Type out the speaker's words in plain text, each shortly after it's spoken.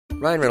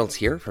Ryan Reynolds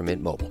here from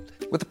Mint Mobile.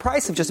 With the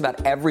price of just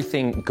about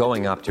everything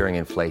going up during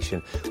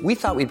inflation, we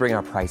thought we'd bring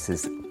our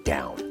prices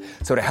down.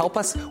 So to help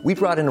us, we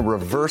brought in a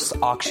reverse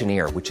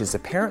auctioneer, which is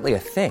apparently a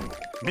thing.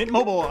 Mint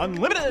Mobile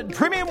Unlimited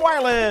Premium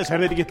Wireless. How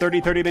to get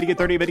 30, 30, bit to get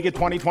 30, bit to get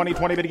 20, 20,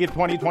 20, bit to get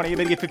 20, 20,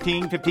 bit to get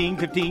 15, 15,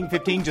 15,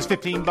 15, just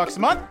 $15 a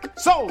month?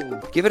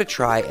 Sold! Give it a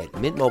try at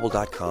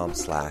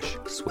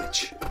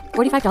mintmobile.com/switch.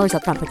 $45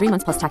 up front for 3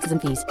 months plus taxes and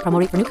fees. Promo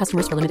rate for new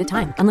customers for limited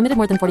time. Unlimited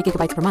more than 40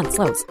 gigabytes per month.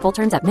 Slows full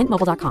terms at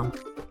mintmobile.com.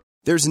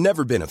 There's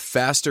never been a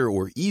faster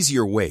or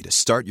easier way to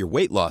start your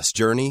weight loss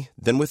journey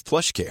than with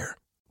PlushCare.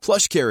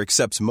 PlushCare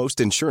accepts most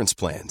insurance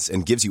plans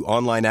and gives you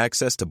online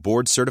access to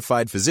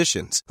board-certified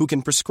physicians who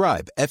can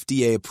prescribe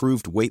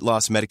FDA-approved weight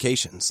loss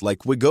medications like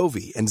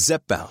Wegovy and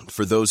Zepbound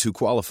for those who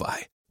qualify.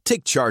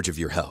 Take charge of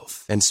your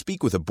health and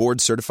speak with a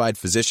board-certified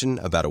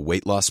physician about a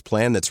weight loss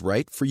plan that's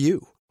right for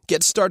you.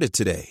 Get started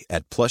today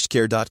at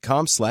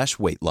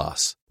plushcare.com/weight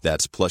loss.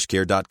 That's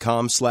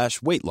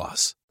plushcare.com/weight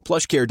loss.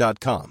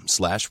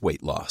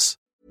 plushcare.com/weight loss.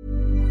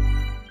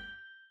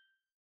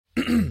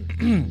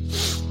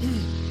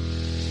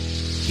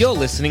 You're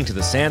listening to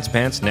the Sans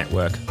Pants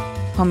Network.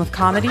 Home of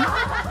comedy,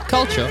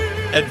 Culture.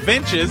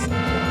 Adventures.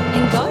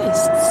 and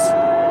ghosts.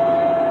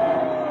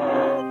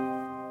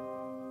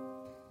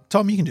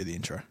 Tom, you can do the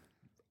intro.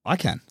 I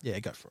can. Yeah,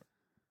 go for it.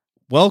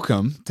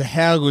 Welcome to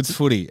How Good's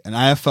Footy, an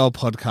AFL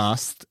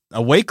podcast,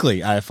 a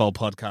weekly AFL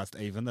podcast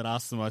even, that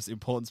asks the most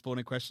important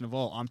sporting question of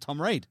all. I'm Tom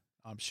Reid.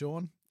 I'm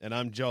Sean. And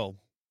I'm Joel.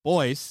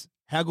 Boys,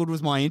 how good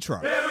was my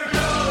intro?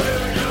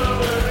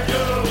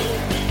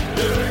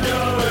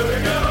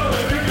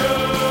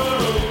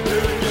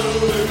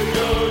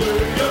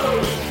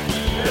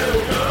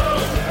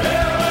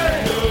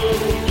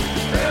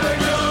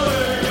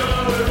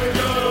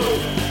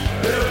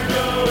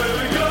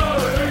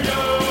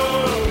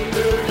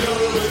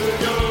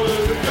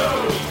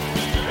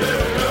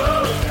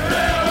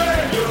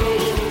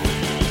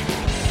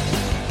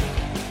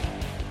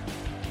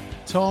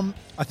 Tom,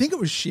 I think it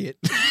was shit.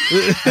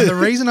 And the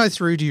reason I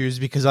threw to you is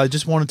because I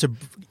just wanted to,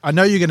 I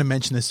know you're going to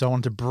mention this, so I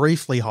wanted to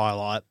briefly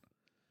highlight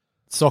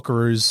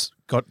Socceroos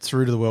got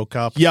through to the World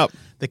Cup. Yep.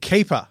 The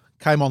keeper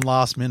came on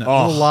last minute, Oh.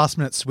 a little last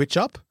minute switch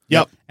up.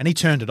 Yep. And he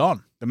turned it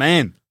on. The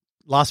man.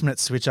 Last minute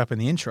switch up in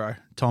the intro.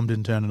 Tom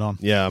didn't turn it on.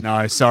 Yeah.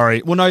 No,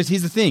 sorry. Well, no,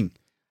 here's the thing.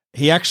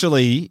 He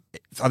actually,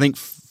 I think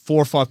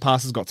 4 or 5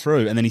 passes got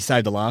through, and then he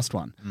saved the last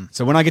one.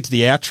 So when I get to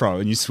the outro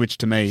and you switch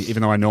to me,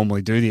 even though I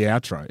normally do the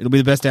outro, it'll be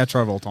the best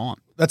outro of all time.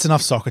 That's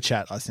enough soccer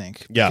chat, I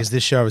think. Yeah. Because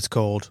this show is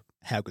called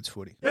How Good's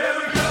Footy.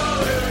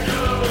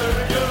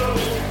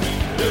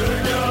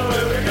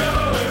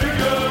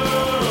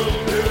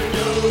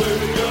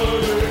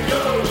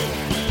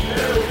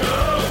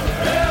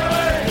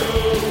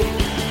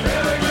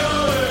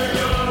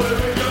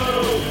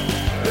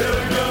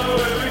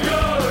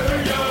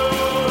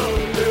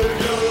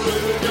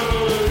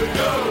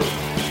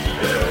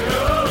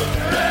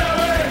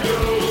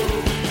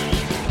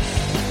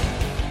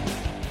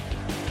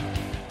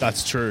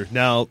 That's true.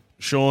 Now,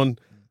 Sean,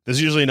 there's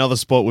usually another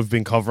sport we've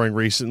been covering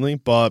recently,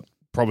 but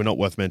probably not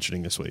worth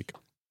mentioning this week.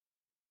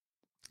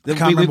 I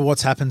can't remember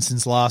what's happened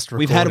since last recording.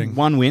 We've had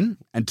 1 win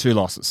and 2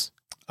 losses.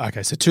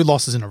 Okay, so 2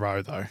 losses in a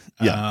row, though.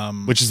 Yeah.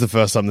 Which is the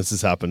first time this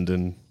has happened.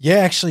 And Yeah,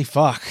 actually,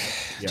 fuck.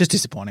 Yep. Just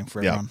disappointing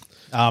for Yeah.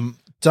 everyone.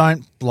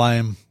 Don't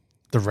blame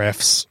the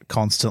refs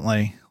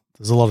constantly.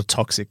 There's a lot of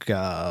toxic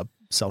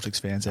Celtics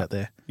fans out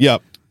there.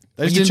 Yep.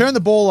 When you turn the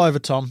ball over,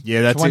 Tom,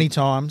 Yeah, that's 20 it.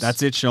 times.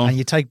 That's it, Sean. And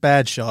you take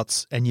bad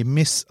shots and you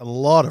miss a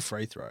lot of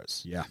free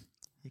throws. Yeah.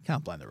 You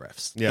can't blame the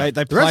refs. Yeah. They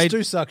The played. refs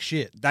do suck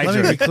shit. They Let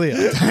do. me be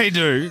clear. They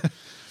do.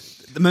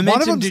 The momentum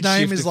One of them's did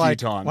name shift is a few like,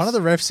 times. one of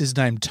the refs is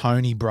named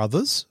Tony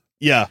Brothers.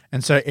 Yeah.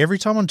 And so every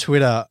time on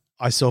Twitter,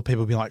 I saw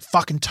people be like,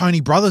 fucking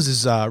Tony Brothers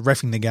is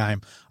reffing the game.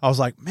 I was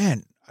like,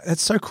 man,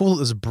 that's so cool that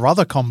there's a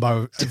brother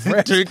combo of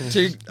refs.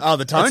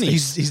 the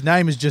Tonys. His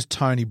name is just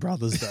Tony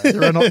Brothers, though.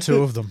 There are not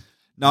 2 of them.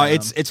 No,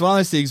 it's one of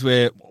those things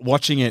where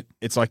watching it,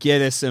 it's like, yeah,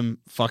 there's some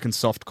fucking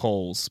soft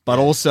calls, but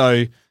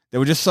also there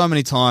were just so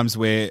many times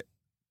where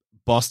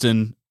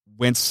Boston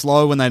went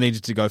slow when they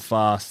needed to go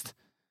fast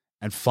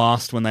and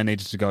fast when they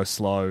needed to go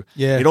slow.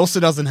 Yeah. It also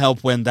doesn't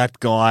help when that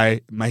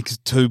guy makes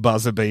 2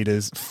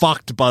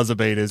 fucked buzzer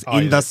beaters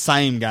in the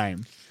same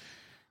game.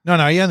 No,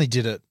 he only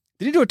did it.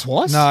 Did he do it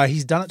twice? No,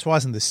 he's done it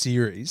twice in the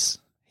series.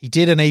 He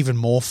did an even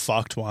more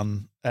fucked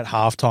one at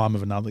halftime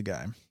of another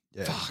game.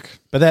 Yeah. Fuck.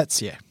 But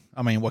that's, yeah.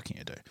 I mean, what can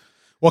you do?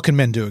 What can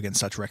men do against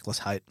such reckless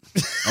hate?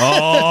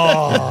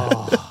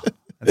 Oh.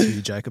 That's for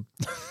you, Jacob.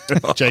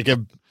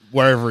 Jacob,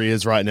 wherever he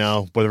is right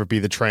now, whether it be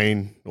the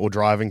train or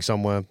driving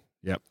somewhere,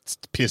 Yep. it's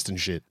pissed and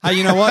shit. Hey,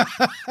 you know what?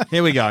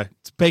 Here we go.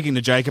 Speaking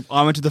to Jacob,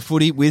 I went to the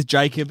footy with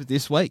Jacob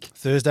this week.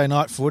 Thursday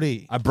night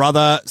footy. A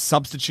brother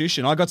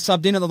substitution. I got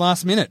subbed in at the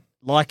last minute,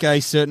 like a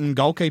certain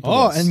goalkeeper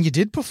Oh, was. and you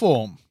did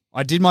perform.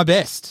 I did my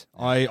best.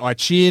 I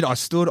cheered, I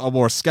stood, I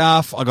wore a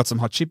scarf, I got some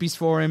hot chippies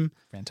for him.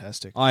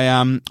 Fantastic.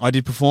 I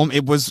did perform.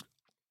 It was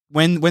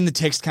when the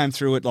text came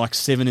through at like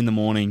 7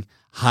 a.m,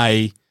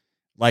 hey,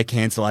 late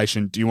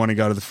cancellation, do you want to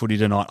go to the footy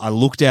tonight? I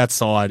looked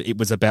outside, it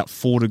was about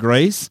 4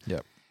 degrees.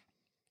 Yep.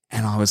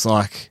 And I was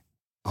like,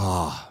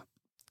 oh,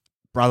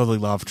 brotherly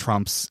love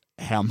trumps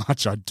how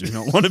much I do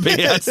not want to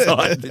be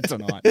outside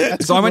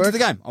tonight. So I went to the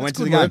game. I went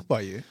to the game.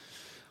 By you.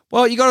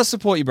 Well, you got to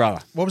support your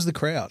brother. What was the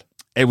crowd?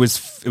 It was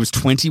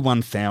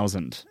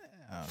 21,000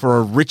 for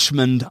a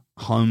Richmond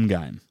home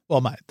game.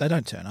 Well, mate, they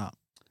don't turn up.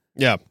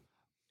 Yeah.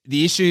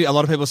 The issue, a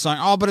lot of people are saying,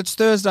 oh, but it's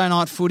Thursday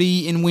night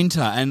footy in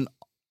winter. And,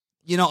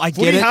 you know, I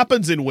get Footy it.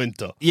 happens in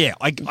winter. Yeah,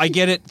 I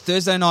get it.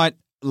 Thursday night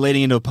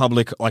leading into a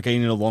public, like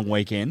into a long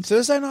weekend.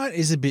 Thursday night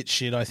is a bit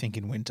shit, I think,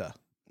 in winter.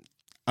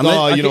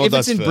 Unless, you know what, if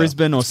that's it's in fair.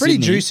 Brisbane or It's pretty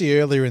Sydney, juicy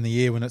earlier in the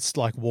year when it's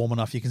like warm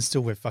enough. You can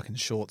still wear fucking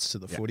shorts to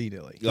the footy,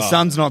 Dilly. the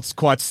sun's not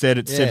quite set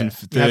at You have a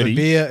 7:30.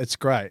 beer, it's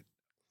great.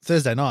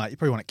 Thursday night, you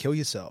probably want to kill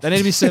yourself. They need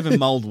to be serving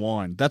mulled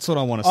wine. That's what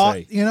I want to Oh,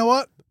 see. you know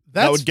what?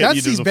 That would get That's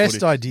you to his the best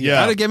footy. idea. Yeah.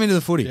 That'll get me to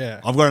the footy. Yeah.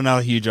 I've got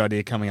another huge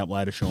idea coming up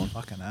later, Sean.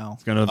 Fucking hell.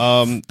 It's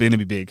going to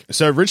be big.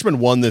 So Richmond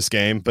won this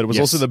game, but it was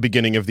Yes. also the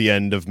beginning of the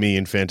end of me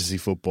in fantasy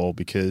football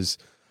because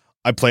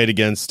I played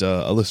against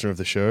a listener of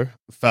the show,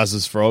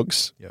 Faz's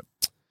Frogs. Yep.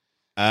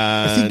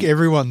 And I think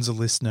everyone's a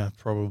listener,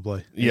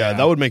 probably. yeah,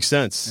 that would make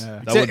sense.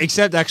 Yeah. That would-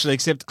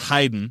 Except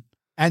Hayden.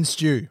 And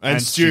Stu.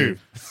 and Stu.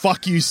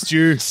 Fuck you,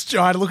 Stu. Stu,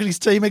 I had to look at his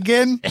team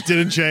again.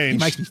 Didn't change. He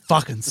makes me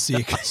fucking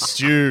sick.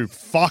 Stu,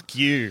 fuck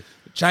you.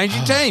 Change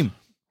your team.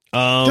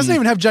 Doesn't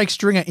even have Jake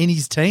Stringer in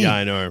his team. Yeah,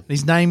 I know.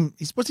 His name,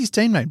 what's his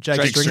team name? Jake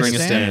Stringer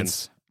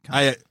Stans.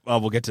 Well,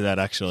 we'll get to that,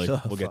 actually.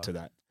 Oh, We'll get to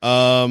that.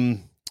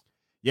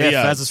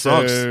 Yeah, Faz's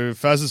Frogs.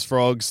 Faz's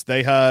Frogs.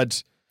 They had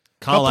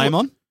Carl couple-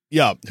 Amon.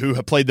 Yeah, who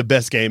had played the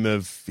best game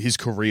of his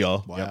career.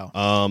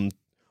 Wow.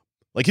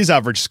 Like his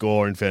average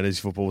score in fantasy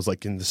football was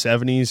like in the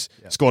 70s.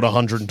 Scored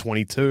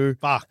 122.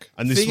 Fuck.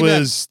 And this Think about-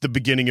 was the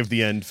beginning of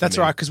the end. For That's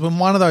me. right, because when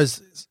one of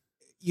those,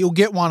 you'll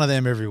get one of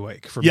them every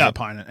week from Yeah. your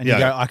opponent, and Yeah.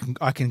 you go,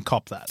 I can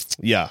cop that.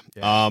 Yeah.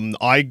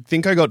 I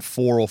think I got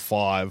 4 or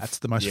 5. That's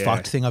the most Yeah.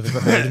 fucked thing I've ever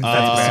heard in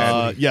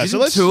fantasy. Yeah. Didn't So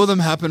let's two of them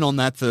happen on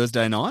that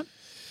Thursday night?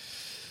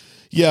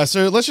 Yeah,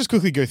 so let's just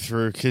quickly go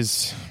through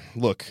because,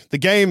 look, the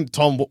game,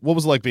 Tom, what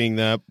was it like being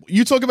there?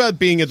 You talk about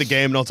being at the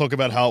game, and I'll talk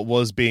about how it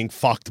was being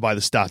fucked by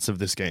the stats of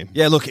this game.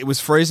 Yeah, look, it was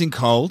freezing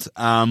cold.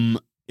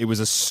 It was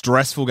a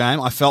stressful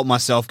game. I felt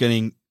myself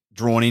getting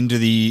drawn into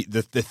the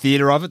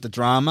theatre of it, the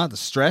drama, the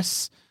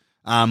stress.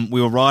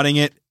 We were riding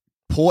it.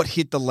 Port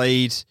hit the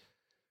lead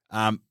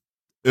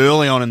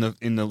early on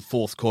in the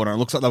fourth quarter. It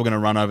looks like they were going to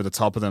run over the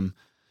top of them.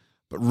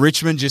 But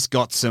Richmond just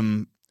got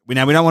some... We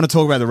don't want to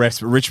talk about the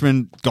refs, but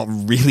Richmond got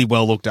really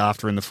well looked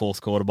after in the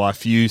fourth quarter by a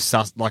few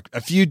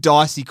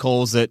dicey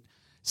calls that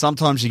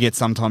sometimes you get,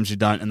 sometimes you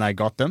don't, and they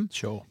got them.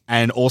 Sure.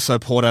 And also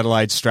Port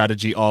Adelaide's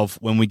strategy of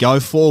when we go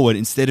forward,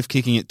 instead of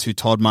kicking it to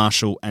Todd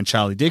Marshall and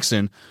Charlie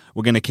Dixon,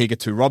 we're going to kick it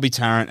to Robbie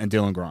Tarrant and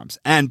Dylan Grimes.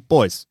 And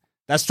boys,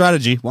 that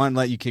strategy won't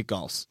let you kick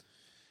goals.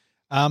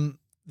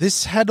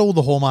 This had all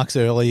the hallmarks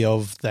early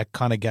of that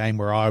kind of game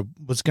where I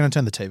was going to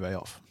turn the TV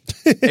off.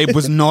 It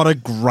was not a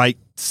great...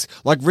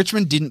 Like,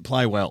 Richmond didn't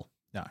play well.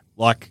 No.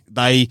 Like,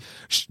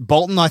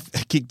 Bolton,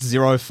 kicked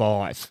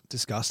 0-5.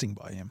 Disgusting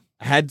by him.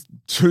 Had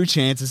 2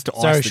 chances to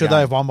ice So the should game. they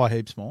have won by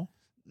heaps more?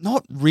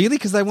 Not really,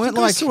 because they weren't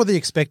I like... saw the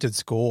expected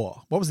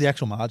score. What was the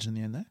actual margin in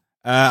the end there?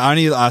 I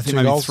think 2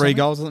 maybe goals, 3 something?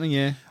 goals or something,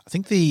 yeah. I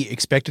think the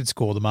expected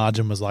score, the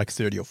margin was like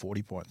 30 or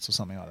 40 points or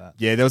something like that.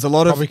 Yeah, there was a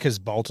lot Probably of because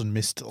Bolton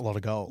missed a lot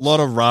of goals.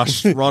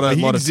 rush, lot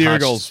He of had 0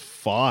 touch. goals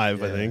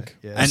 5, I think.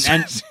 Yeah.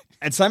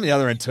 And same at the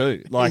other end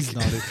too. Like, He's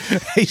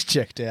not. He's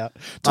checked out.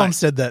 Tom Mate,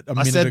 said that a I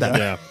minute said ago. that.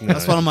 Yeah, no.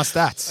 That's one of my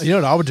stats. You know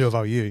what I would do if I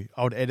were you?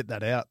 I would edit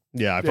that out.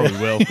 Yeah, I probably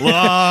will.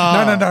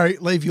 No.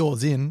 Leave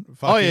yours in.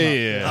 Fuck Oh,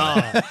 him up.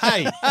 yeah.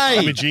 Hey, I'm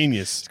a hey.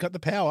 genius. He's got the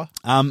power.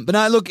 But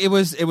no, look, it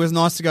was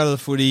nice to go to the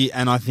footy,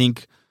 and I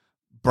think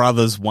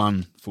brothers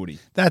won footy.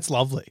 That's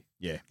lovely.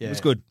 Yeah, Yeah. it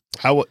was good.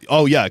 How?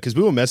 Oh, yeah, because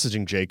we were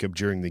messaging Jacob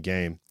during the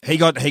game. He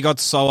got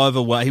so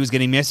overwhelmed. He was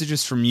getting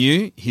messages from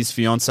you, his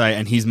fiance,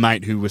 and his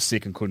mate who was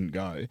sick and couldn't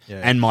go,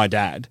 Yeah. and my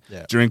dad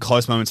Yeah. during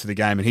close moments of the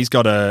game. And he's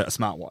got a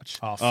smartwatch.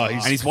 Oh,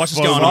 he's And his watch is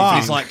full going on. off.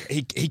 He's like,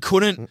 he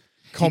couldn't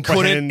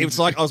Comprehend. It was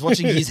like I was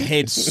watching his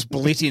head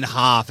split in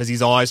half as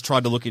his eyes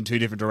tried to look in 2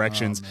 different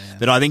directions.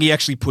 That I think he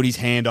actually put his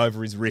hand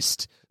over his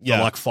wrist for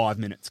like 5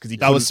 minutes because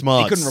That was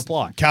smart. He couldn't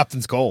reply.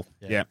 Captain's call.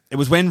 Yeah. It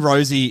was when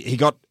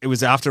it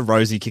was after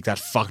Rosie kicked that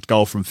fucked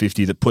goal from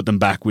 50 that put them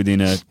back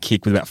within a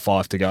kick with about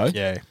 5 to go.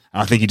 Yeah. And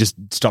I think he just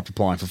stopped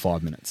replying for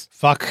 5 minutes.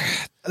 Fuck.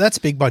 That's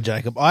big by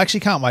Jacob. I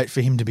actually can't wait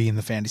for him to be in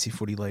the fantasy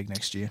footy league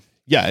next year.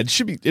 Yeah,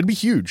 it'd be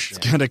huge.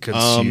 It's gonna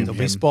consume There'll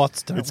be him.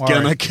 spots. Don't It's worry.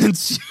 gonna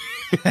consume.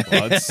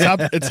 Well,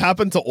 it's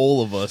happened to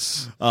all of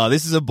us.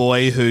 This is a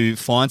boy who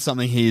finds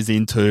something he is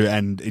into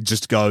and it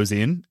just goes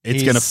in.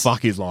 It's going to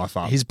fuck his life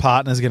up. His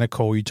partner's going to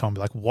call you, Tom, and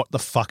be like, what the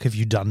fuck have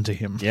you done to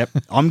him? Yep.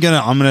 I'm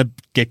gonna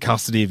get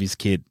custody of his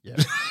kid.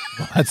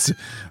 Well, that's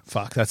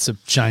a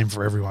shame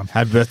for everyone.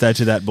 Happy birthday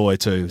to that boy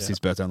too. It's his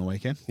birthday on the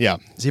weekend. Yeah.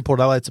 Is he a Port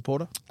Adelaide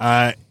supporter?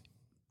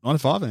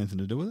 95, anything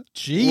to do with it?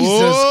 Jesus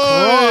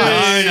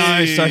Christ.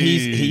 No. So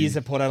he is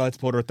a Port Adelaide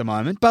supporter at the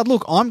moment. But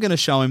look, I'm going to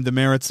show him the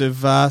merits of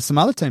some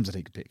other teams that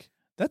he could pick.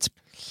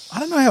 I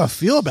don't know how I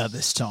feel about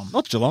this, Tom.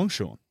 Not Geelong,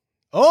 Sean.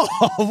 Oh,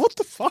 what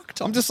the fuck,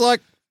 Tom? I'm just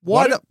like,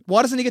 Why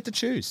doesn't he get to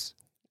choose?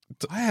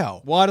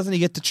 Wow. Why doesn't he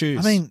get to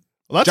choose? I mean,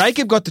 Well, that's-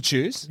 Jacob got to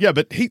choose. Yeah,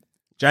 but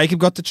Jacob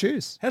got to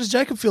choose. how does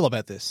Jacob feel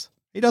about this?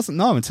 He doesn't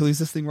know until he's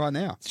listening right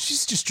now.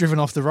 She's just driven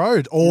off the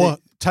road or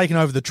taken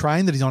over the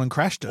train that he's on and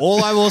crashed it.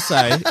 All I will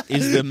say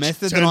is the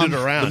method that Turned I'm it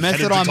around, the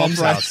method headed to I'm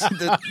Tom's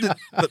operating.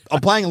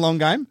 I'm playing a long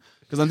game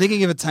because I'm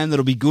thinking of a team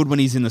that'll be good when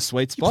he's in the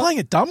sweet You're spot. playing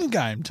a dumb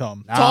game,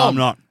 Tom. No, Tom, I'm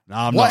not. No,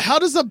 I'm what? not. How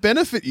does that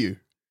benefit you?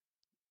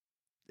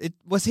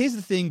 Here's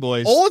the thing,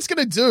 boys. All it's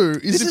going to do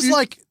is This if is you,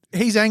 like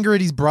he's angry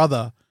at his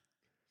brother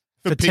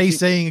for picking-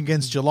 TCing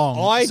against Geelong.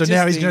 I So just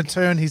now he's going think- to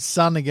turn his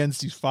son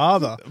against his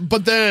father.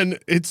 But then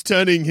it's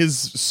turning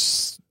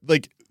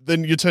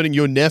then you're turning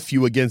your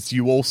nephew against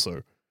you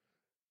also.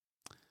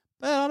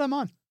 I don't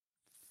mind.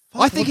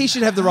 I think he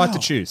should have the right to How?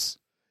 choose.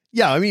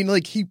 Yeah, I mean,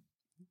 like he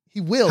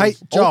will Hey,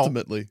 Joel.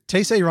 ultimately.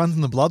 TC runs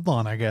in the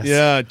bloodline, I guess.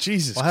 Yeah,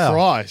 Jesus Wow.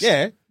 Christ.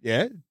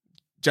 Yeah.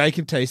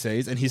 Jacob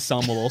TCs and his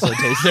son will also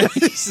TC.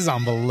 This is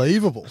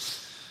unbelievable.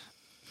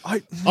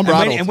 I'm and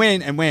rattled.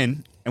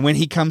 when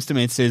he comes to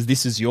me and says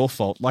this is your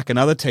fault, like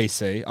another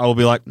TC, I will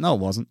be like, no, it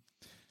wasn't,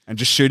 and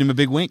just shoot him a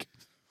big wink.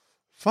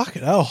 Fuck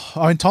it. Oh,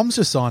 I mean, Tom's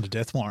just signed a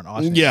death warrant,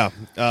 I think. Yeah,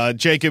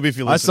 Jacob, if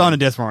you I listen, sign a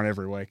death warrant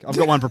every week. I've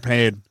got one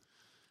prepared.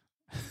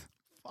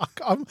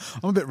 Fuck, I'm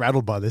a bit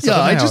rattled by this. Yeah, don't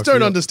know I how just don't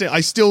feel. understand.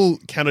 I still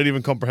cannot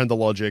even comprehend the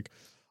logic.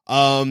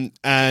 And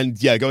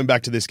yeah, going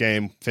back to this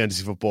game,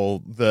 fantasy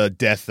football, the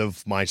death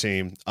of my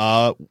team.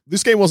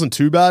 This game wasn't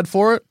too bad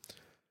for it,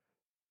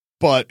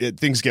 but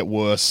things get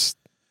worse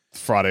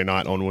Friday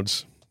night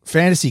onwards.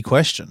 Fantasy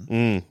question.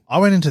 Mm. I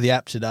went into the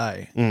app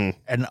today, Mm.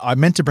 and I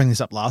meant to bring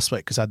this up last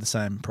week because I had the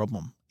same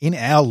problem. In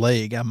our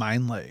league, our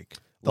main league,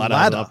 the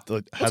ladder.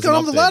 What's going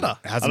on with the ladder?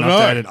 Hasn't I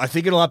don't know. updated. I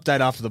think it'll update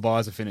after the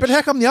buys are finished. But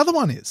how come the other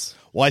one is?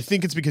 Well, I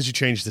think it's because you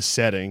changed the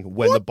setting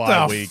when what the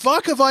bye the week.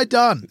 fuck have I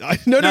done?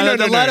 No,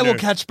 the ladder will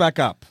catch back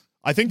up.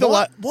 I think the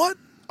What?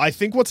 I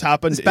think what's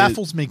happened This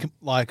baffles me.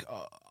 Like,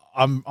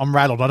 I'm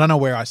rattled. I don't know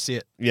where I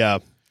sit. Yeah,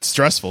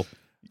 stressful.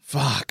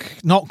 Fuck,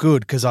 not good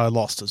because I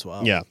lost as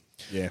well. Yeah,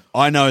 Yeah,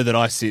 I know that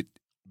I sit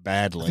I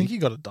badly. think you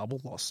got a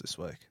double loss this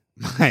week,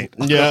 Mate,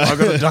 Yeah.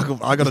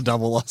 I got a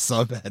double loss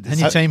so bad. and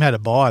your team had a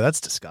bye. That's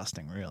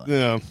disgusting, really.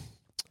 yeah.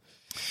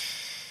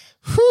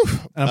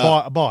 And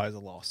a bye is a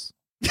loss.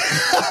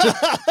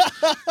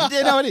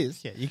 Yeah, no, it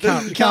is. Yeah, you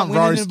can't win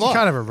in a roast. bye. You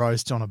can't have a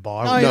roast on a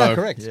bye. No, week. you're No. not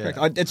correct. It's Yeah.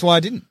 correct. That's why I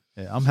didn't.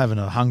 Yeah, I'm having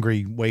a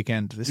hungry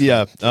weekend this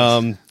Yeah.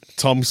 week.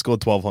 Tom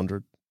scored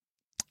 1,200.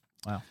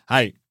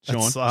 Hey,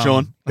 That's,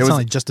 Sean, there that's was,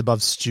 only just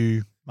above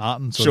Stu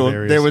Martin. Sort of Sean,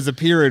 areas. there was a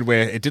period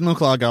where it didn't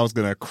look like I was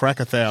going to crack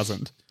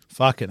 1,000.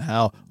 fucking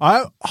hell.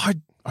 I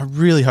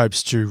really hope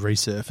Stu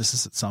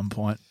resurfaces at some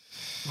point.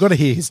 I've got to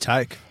hear his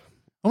take.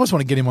 I almost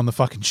want to get him on the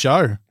fucking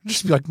show.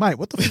 Just be like, mate,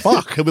 what the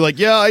fuck? He'll be like,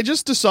 yeah, I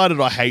just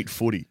decided I hate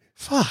footy.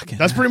 Fucking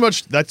That's hell. pretty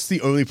much, that's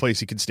the only place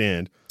he can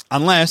stand.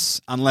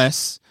 Unless,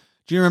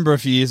 do you remember a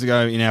few years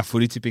ago in our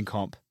footy tipping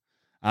comp,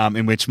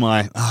 in which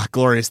my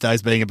glorious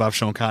days being above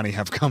Sean Carney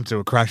have come to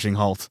a crashing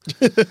halt?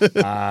 You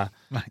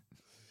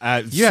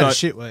had a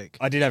shit week.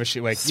 I did have a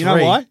shit week. You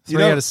know why?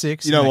 Three out of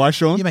six. You know why,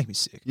 Sean? You make me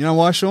sick. You know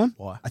why, Sean?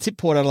 Why? I tipped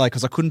Port Adelaide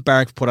because I couldn't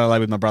barrack for Port Adelaide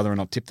with my brother and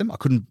not tip them. I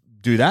couldn't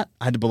do that.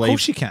 I had to believe. Of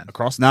course you can.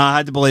 Across. No, I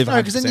had to believe. No,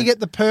 because then you get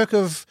the perk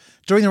of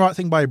doing the right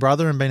thing by your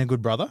brother and being a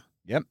good brother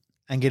Yep.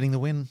 and getting the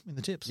win in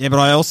the tips. Yeah, but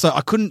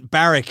I couldn't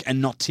barrack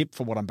and not tip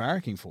for what I'm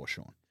barracking for,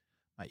 Sean.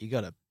 Mate, you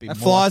got to be That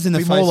more flies in the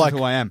be face more of like,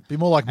 who I am. Be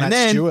more like Matt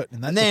Stewart.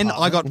 In that and then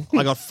department.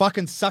 I got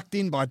fucking sucked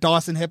in by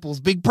Dyson Heppel's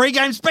big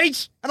pre-game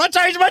speech, and I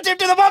changed my tip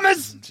to the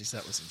Bombers. Jeez,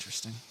 that was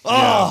interesting.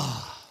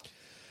 Oh,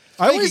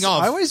 I Speaking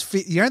of- always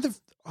feel, you know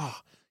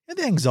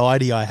the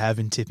anxiety I have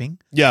in tipping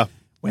Yeah.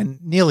 when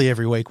nearly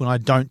every week when I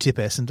don't tip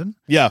Essendon,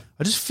 Yeah.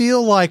 I just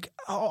feel like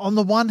on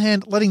the one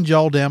hand letting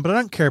Joel down, but I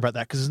don't care about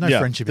that because there's no yeah.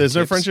 friendship. There's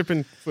in no tips. friendship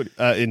in footy,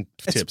 in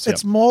tips.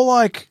 It's more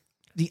like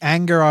the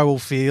anger I will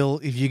feel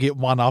if you get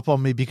one up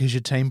on me because your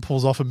team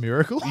pulls off a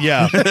miracle.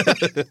 Yeah.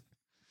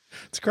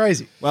 It's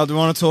crazy. well, do we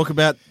want to talk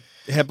about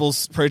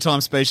Heppel's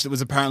pre-time speech that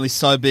was apparently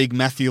so big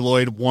Matthew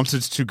Lloyd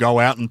wanted to go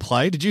out and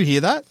play? Did you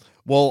hear that?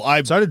 Well,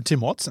 So did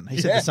Tim Watson. He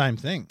said the same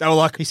thing. They were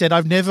like, He said,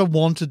 I've never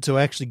wanted to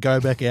actually go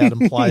back out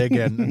and play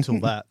again until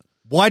that.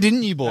 why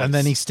didn't you, boys? And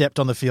then he stepped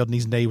on the field and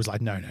his knee was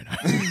like, no.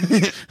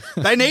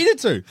 they needed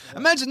to.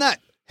 Imagine that.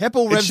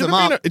 Heppel revs them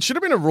up. it should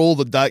have been a rule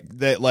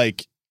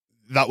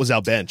that was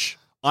our bench.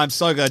 I'm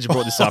so glad you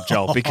brought this up,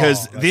 Joel,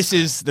 because this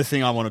is the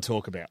thing I want to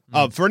talk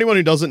about. For anyone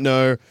who doesn't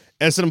know,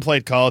 Essendon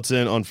played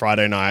Carlton on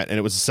Friday night, and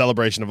it was a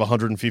celebration of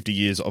 150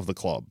 years of the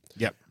club.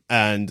 Yep.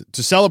 And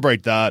to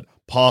celebrate that,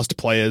 past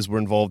players were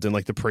involved in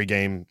like the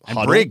pre-game And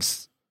huddle.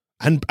 Briggs.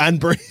 And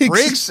Briggs.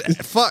 Briggs,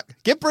 fuck.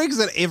 Get Briggs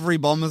at every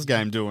Bombers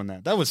game doing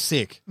that. That was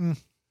sick.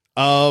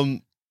 So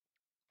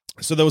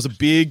there was a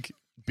big.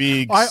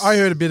 I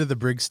heard a bit of the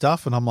Briggs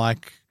stuff and I'm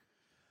like,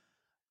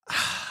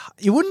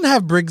 you wouldn't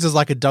have Briggs as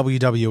like a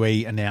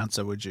WWE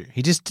announcer, would you?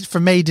 He just, for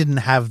me, didn't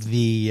have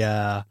the,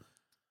 I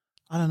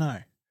don't know.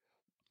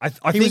 I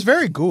He think, was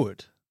very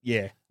good.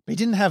 yeah. He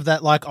didn't have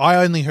that, like,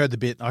 I heard the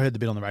bit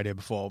on the radio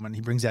before when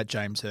he brings out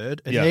James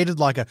Hird. It Yeah. needed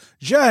like a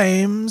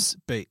James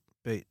beat.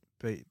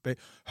 beat.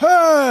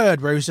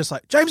 Hurd, where he was just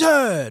like, James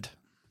Hurd.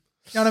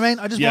 You know what I mean?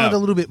 I just wanted a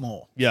little bit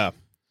more. Yeah.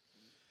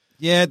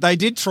 Yeah, they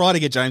did try to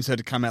get James Hurd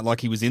to come out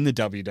like he was in the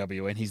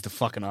WWE and he's the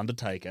fucking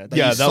Undertaker. They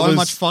Yeah, used that so was-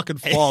 much fucking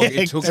fog.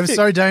 It took It was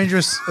so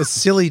dangerous, a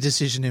silly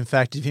decision, in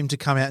fact, of him to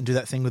come out and do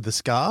that thing with the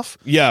scarf.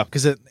 Yeah.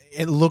 Because it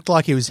looked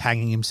like he was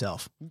hanging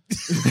himself.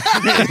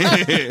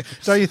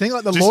 So you think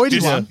like the Just- Lloydie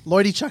just- one,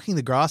 Lloydie chucking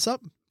the grass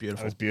up?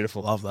 Beautiful. That was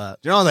beautiful. Love that.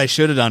 Do you know what they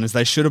should have done is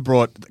they should have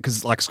brought,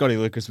 because like Scotty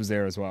Lucas was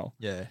there as well.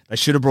 Yeah. They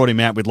should have brought him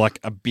out with like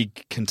a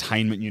big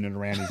containment unit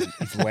around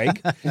his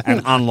leg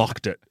and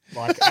unlocked it.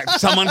 Like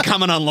someone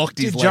come and unlocked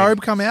his Did leg.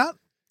 Job come out?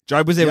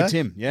 Job was there Yeah. with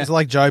Tim. Yeah. It's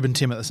like Job and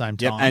Tim at the same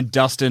Yep. time. And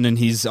Dustin and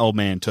his old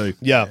man too.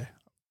 Yeah.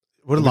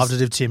 Would have loved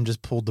it if Tim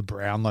just pulled the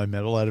Brownlow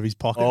medal out of his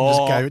pocket and Oh.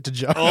 just gave it to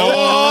Job.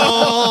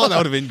 Oh, that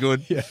would have been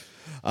good. Yeah.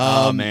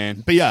 Oh,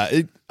 man. But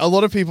yeah, a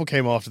lot of people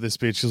came after this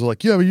speech because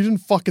like, yeah, but you didn't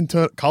fucking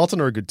turn.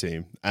 Carlton are a good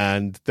team.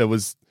 And there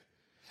was,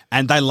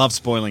 And they love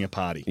spoiling a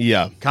party.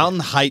 yeah. Carlton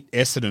hate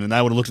Essendon, and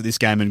they would have looked at this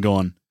game and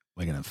gone,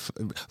 "We're gonna."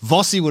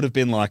 Vossi would have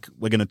been like,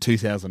 "We're gonna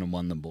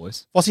 2001 them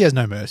boys." Vossi has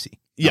no mercy.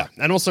 Yeah.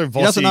 And also Vossi.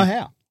 He doesn't know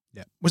how.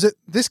 Yeah. Was it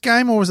this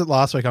game or was it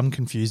last week? I'm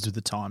confused with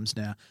the times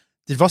now.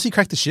 Did Vossi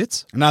crack the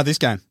shits? No, this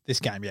game. This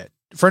game, yeah.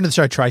 Friend of the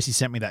show, Tracy,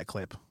 sent me that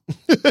clip.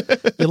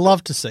 You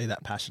love to see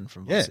that passion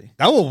from Yeah, Vossi.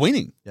 they were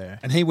winning. Yeah.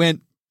 And he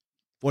went,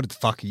 "What the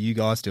fuck are you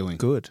guys doing?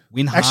 Good.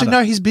 Win harder." Actually,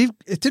 no,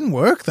 it didn't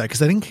work, though, because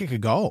they didn't kick a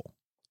goal.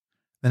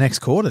 The next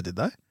quarter, did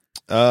they?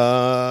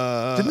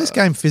 Didn't this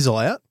game fizzle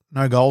out?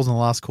 No goals in the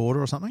last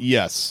quarter or something?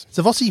 Yes.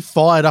 So Vossi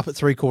fired up at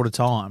 3/4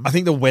 time. I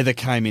think the weather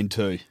came in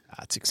too.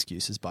 That's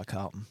excuses by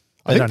Carlton.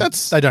 I think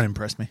They don't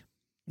impress me.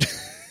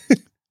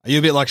 Are you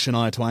a bit like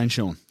Shania Twain,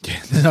 Sean?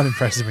 They're not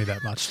impressing me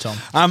that much,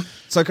 Tom.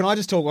 So can I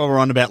just talk while we're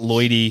on about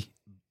Lloydie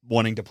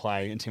wanting to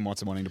play and Tim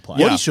Watson wanting to play?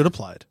 What he should have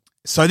played.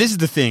 So this is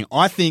the thing.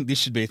 I think this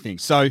should be a thing.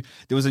 So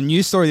there was a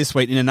news story this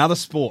week in another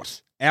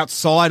sport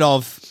outside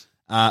of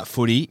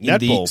footy in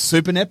the Netball.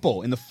 Super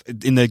Netball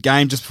in the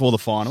game just before the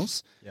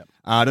finals. Yep.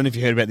 I don't know if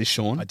you heard about this,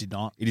 Sean. I did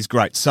not. It is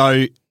great.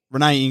 So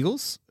Renee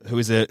Ingles, who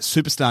is a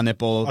superstar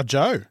netballer. Oh,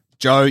 Joe.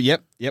 Joe,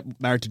 yep,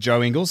 married to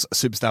Joe Ingles, a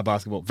superstar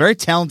basketball. Very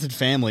talented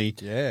family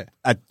Yeah.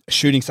 at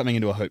shooting something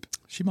into a hoop.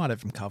 She might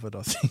have him covered,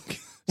 I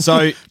think.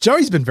 So,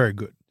 Joey's been very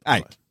good.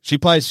 hey, she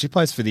plays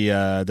for the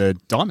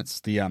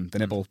Diamonds, the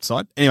netball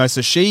side. Anyway,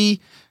 so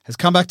she has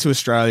come back to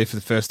Australia for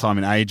the first time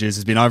in ages,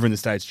 has been over in the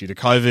States due to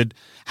COVID,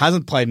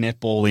 hasn't played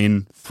netball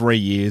in 3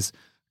 years,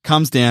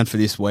 comes down for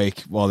this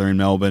week while they're in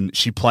Melbourne.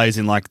 She plays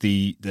in like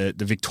the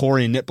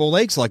Victorian Netball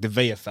League, so like the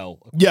VFL.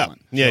 Yeah.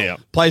 equivalent. Yeah.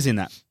 Plays in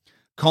that.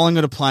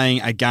 Collingwood are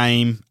playing a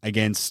game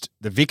against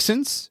the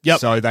Vixens. Yep.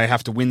 So they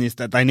have to win this.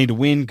 That they need to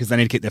win because they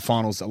need to keep their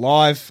finals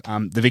alive.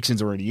 The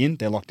Vixens are already in.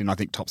 They're locked in, I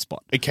think, top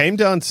spot. It came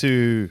down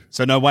to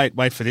So no, wait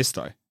for this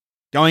though.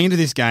 Going into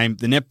this game,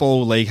 the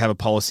Netball League have a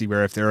policy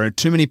where if there are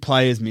too many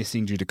players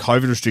missing due to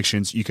COVID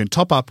restrictions, you can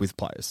top up with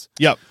players.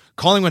 yep.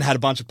 Collingwood had a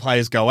bunch of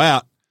players go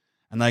out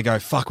and they go,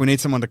 fuck, we need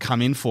someone to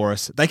come in for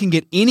us. They can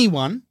get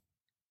anyone,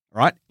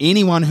 right?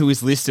 Anyone who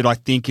is listed, I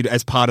think,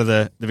 as part of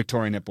the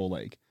Victorian Netball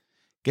League.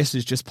 Guess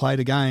who's just played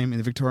a game in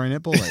the Victorian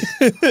Netball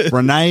League?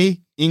 Renee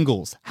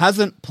Ingles.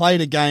 Hasn't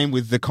played a game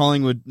with the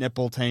Collingwood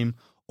netball team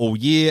all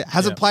year.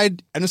 Hasn't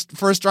played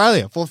for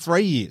Australia for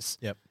 3 years.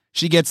 Yep.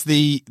 She gets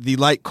the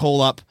late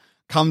call up,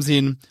 comes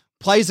in,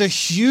 plays a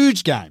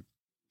huge game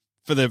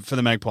for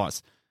the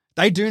Magpies.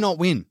 They do not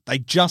win. They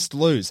just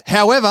lose.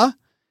 However,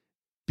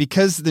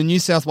 because the New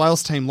South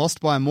Wales team lost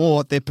by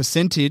more, their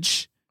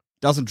percentage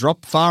doesn't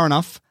drop far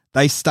enough.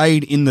 They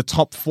stayed in the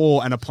top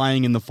 4 and are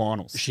playing in the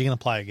finals. Is she going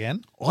to play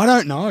again? I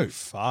don't know.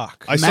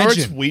 Fuck. I saw a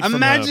tweet from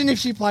Imagine her. if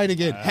she played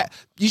again.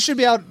 You should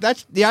be able.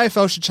 That's the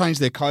AFL should change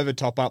their COVID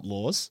top up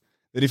laws.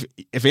 That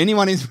if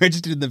anyone is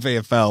registered in the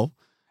VFL,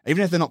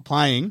 even if they're not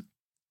playing,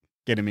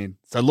 get them in.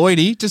 So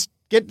Lloydie, just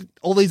get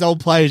all these old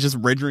players just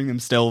registering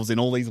themselves in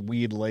all these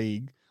weird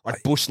like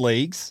bush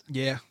leagues.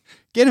 Yeah.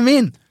 Get them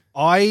in.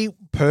 I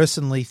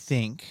personally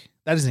think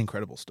that is an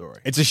incredible story.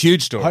 It's a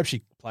huge I story. hope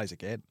she plays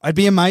again. It'd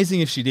be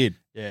amazing if she did.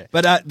 Yeah.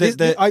 But I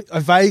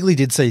vaguely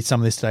did see some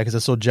of this today because I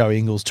saw Joe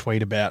Ingles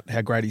tweet about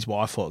how great his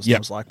wife was. And Yep. I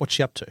was like, what's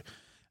she up to?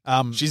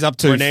 she's up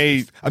to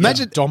Renee-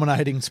 Imagine.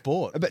 Dominating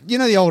sport. But you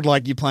know the old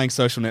like you're playing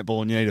social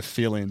netball and you need to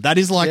fill in. That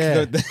is like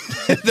Yeah.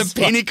 the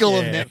pinnacle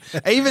of net.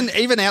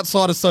 Even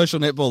outside of social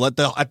netball,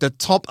 at the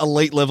top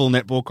elite level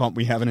netball comp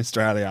we have in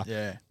Australia,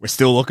 Yeah. we're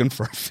still looking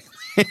for a fill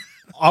in.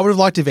 I would have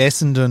liked if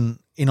Essendon,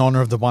 in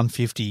honour of the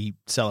 150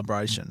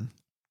 celebration,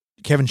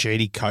 Kevin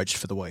Sheedy coached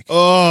for the week.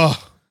 Oh,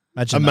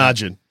 Imagine.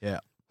 imagine. That. Yeah.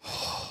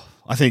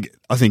 I think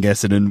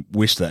Essendon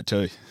wished that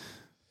too.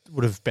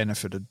 Would have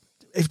benefited.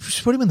 If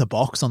just put him in the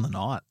box on the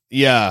night,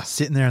 Yeah.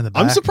 sitting there in the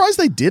back. I'm surprised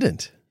they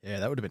didn't. Yeah,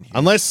 that would have been huge.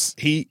 Unless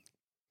he,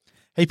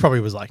 He probably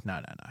was like, no.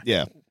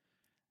 yeah.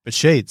 But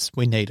Sheeds,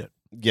 we need it.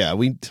 Yeah,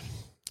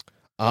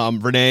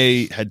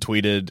 Renee had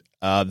tweeted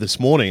this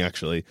morning,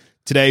 actually.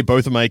 Today,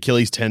 both of my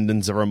Achilles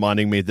tendons are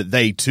reminding me that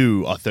they,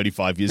 too, are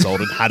 35 years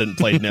old and hadn't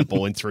played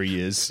netball in 3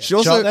 years. She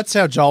also That's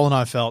how Joel and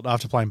I felt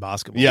after playing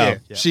basketball. Yeah.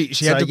 she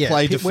had to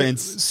play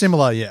defense.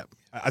 Similar, yeah.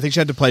 I think she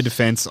had to play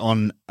defense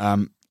on,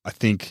 I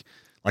think,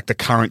 like the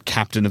current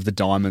captain of the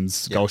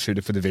Diamonds, goal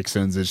shooter for the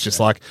Vixens. It's just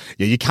like,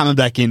 you're coming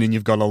back in and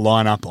you've got to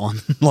line up on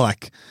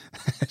like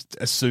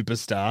a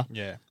superstar.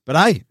 Yeah. But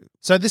hey,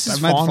 So this is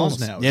they've made the finals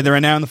now. Yeah, they're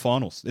now in the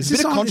finals. There's Is a bit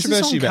this of on- controversy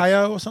is this on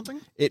about KO or something?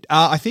 it.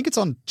 I think it's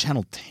on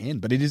Channel 10,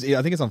 but it is.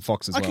 I think it's on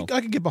Fox as well.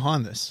 I could get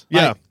behind this.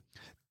 Yeah.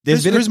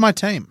 There's Who's my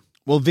team?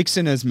 well,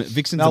 Vixens are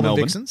Melbourne Melbourne.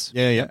 Vixens?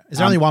 Yeah, yeah. Is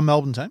there only one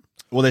Melbourne team?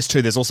 Well, there's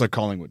two. There's also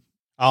Collingwood.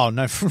 Oh,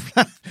 no.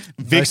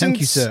 No, thank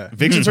you, sir.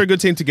 Vixens are a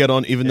good team to get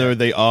on, even though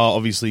they are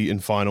obviously in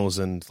finals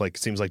and like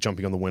seems like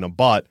jumping on the winner.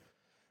 But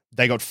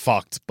they got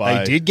fucked by.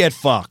 They did get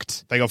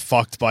fucked. They got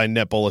fucked by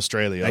Netball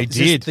Australia. They Is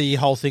did. this the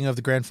whole thing of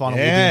the grand final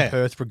will be Yeah. in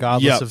Perth,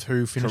 regardless Yep. of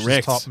who finishes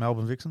Correct. top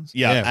Melbourne Vixens?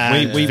 Yeah, Yeah,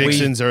 and we-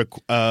 Vixens are.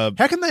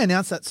 How can they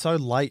announce that so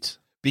late?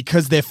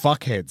 Because they're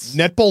fuckheads.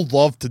 Netball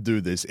love to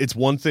do this. It's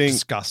one thing.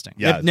 Disgusting.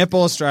 Yeah.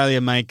 Netball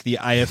Australia make the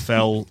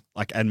AFL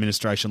like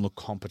administration look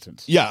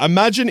competent. Yeah,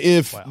 imagine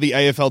if the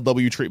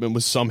AFLW treatment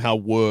was somehow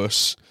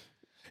worse.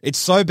 It's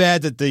so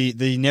bad that the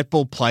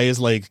Netball Players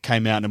League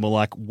came out and were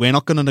like, we're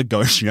not going to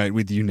negotiate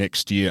with you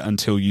next year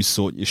until you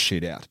sort your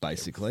shit out,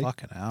 basically.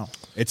 Fucking hell.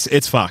 It's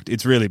fucked.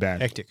 It's really bad.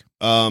 Hectic.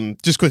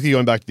 Just quickly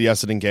going back to the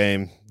Essendon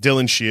game,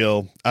 Dylan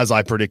Shield, as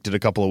I predicted a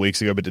couple of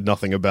weeks ago, but did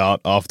nothing about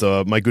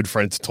after my good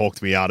friends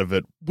talked me out of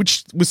it,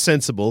 which was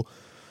sensible.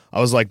 I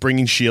was like,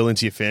 bringing Shield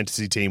into your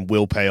fantasy team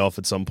will pay off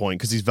at some point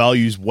because his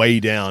value's way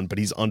down, but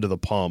he's under the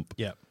pump.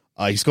 Yeah.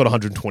 He's got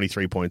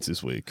 123 points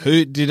this week.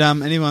 Who did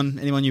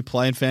anyone you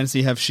play in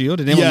fantasy have Shield?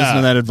 Did anyone listen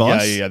to that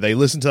advice? Yeah. They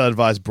listened to that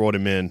advice, brought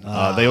him in.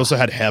 They also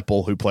had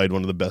Heppel, who played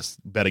one of the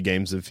better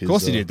games of his. Of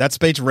course he did. That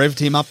speech revved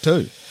him up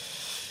too.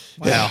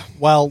 Wow.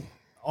 Well,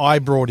 I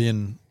brought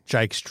in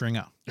Jake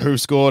Stringer. Who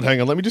scored? Hang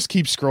on, let me just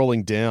keep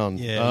scrolling down.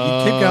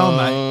 Yeah, you keep going,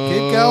 mate.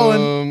 Keep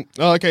going.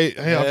 Okay,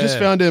 hey, I've just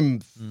found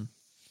him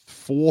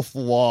fourth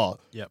law.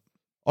 Yep.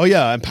 Oh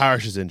yeah, and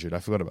Parrish is injured. I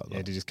forgot about that.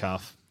 Yeah, did his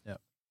calf.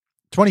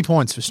 20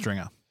 points for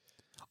Stringer.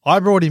 I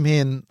brought him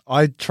in.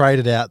 I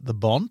traded out the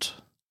Bont,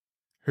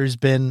 who's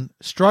been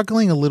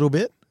struggling a little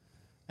bit,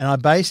 and I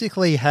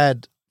basically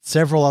had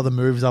several other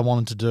moves I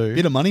wanted to do.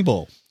 Bit of money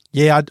ball.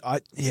 Yeah,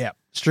 yeah.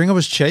 Stringer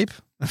was cheap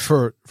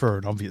for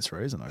an obvious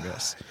reason, I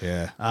guess.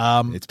 Yeah.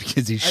 It's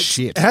because he's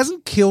shit. It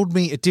hasn't killed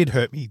me. It did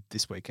hurt me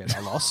this weekend.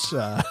 I lost.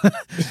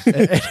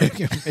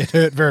 It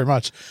hurt very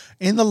much.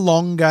 In the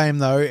long game,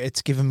 though,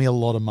 it's given me a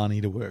lot of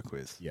money to work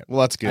with. Yeah. Well,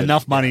 that's good.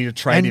 Enough money to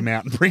trade And- him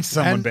out and bring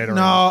someone And better.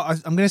 No,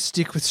 in. I'm going to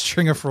stick with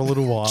Stringer for a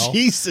little while.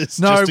 Jesus.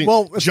 No, it's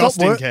it's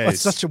in not case.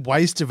 It's such a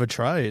waste of a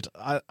trade.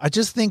 I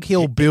just think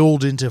he'll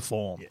build into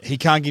form. He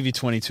can't give you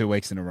 22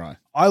 weeks in a row.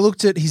 I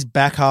looked at his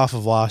back half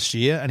of last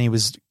year, and he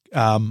was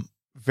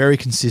very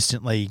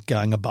consistently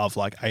going above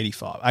like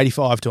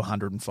 85 to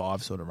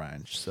 105 sort of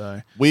range.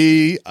 So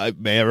May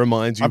I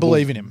remind you, I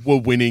believe in him. We're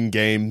winning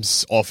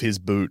games off his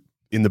boot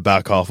in the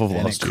back half of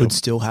and it last year. could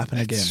still happen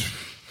again.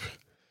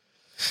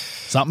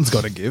 Something's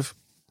got to give.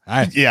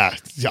 Yeah,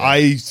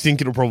 I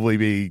think it'll probably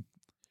be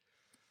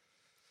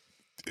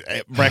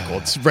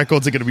records.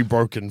 Records are going to be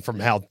broken from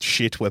how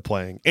shit we're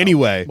playing.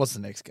 Anyway, What's the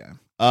next game?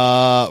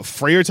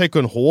 Freo take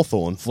on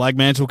Hawthorn. Flag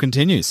mantle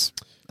continues.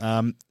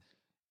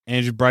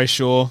 Andrew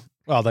Brayshaw,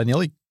 Well, they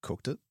nearly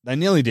cooked it. they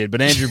nearly did,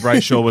 but Andrew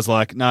Brayshaw was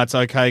like, "No, it's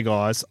okay,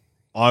 guys.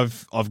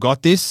 I've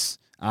got this,"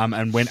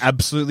 and went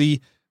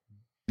absolutely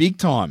big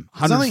time.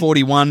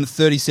 141,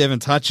 37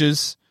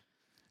 touches,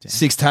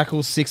 6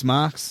 tackles, 6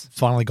 marks.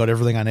 Finally got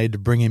everything I need to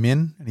bring him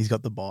in, and he's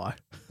got the bye.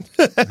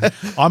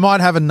 I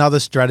might have another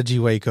strategy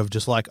week of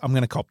just like, I'm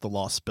going to cop the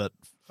loss, but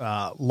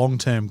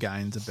long-term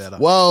gains are better.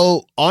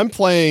 Well, I'm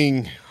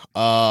playing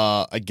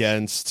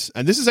against,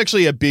 and this is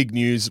actually a big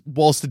news,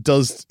 whilst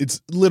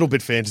it's a little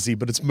bit fantasy,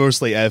 but it's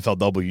mostly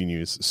AFLW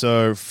news.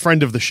 So,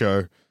 friend of the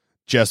show,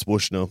 Jess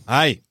Wushner,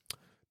 Hey,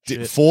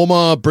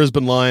 former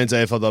Brisbane Lions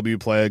AFLW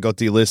player, got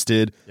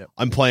delisted. Yep.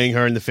 I'm playing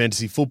her in the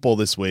fantasy football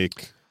this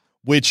week,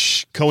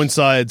 which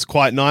coincides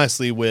quite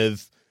nicely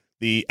with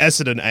the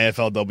Essendon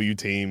AFLW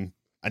team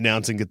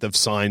announcing that they've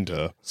signed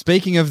her.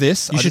 speaking of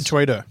this, You should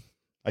tweet her.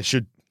 I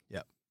should.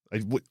 Yep.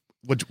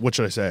 What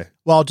should I say?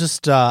 Well,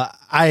 just a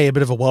bit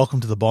of a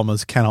welcome to the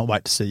Bombers. Cannot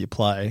wait to see you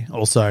play.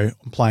 Also,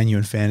 I'm playing you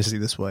in fantasy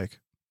this week.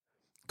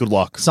 Good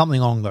luck. Something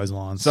along those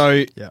lines.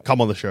 So Come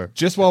on the show.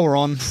 just while we're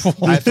on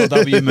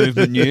AFLW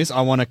movement news,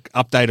 I want to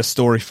update a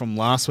story from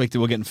last week that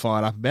we're getting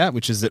fired up about,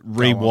 which is that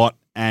Ree Watt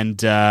and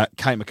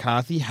Kate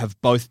McCarthy have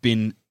both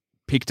been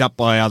picked up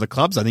by other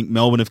clubs. I think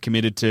Melbourne have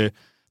committed to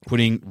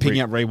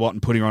picking up Ree Watt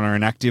and putting her on our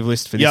inactive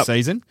list for this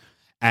season.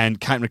 And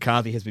Kate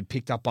McCarthy has been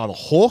picked up by the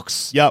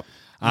Hawks. Yep.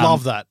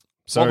 Love that.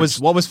 So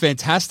what was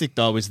fantastic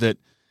though is that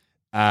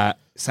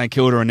St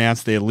Kilda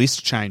announced their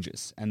list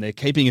changes, and they're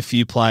keeping a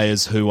few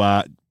players who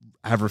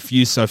have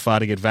refused so far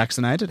to get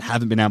vaccinated,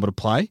 haven't been able to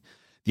play.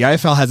 The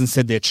AFL hasn't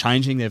said they're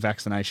changing their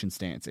vaccination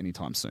stance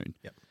anytime soon.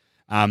 Yep.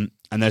 And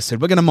they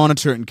said we're going to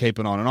monitor it and keep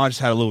it on. And I just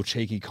had a little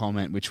cheeky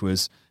comment, which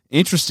was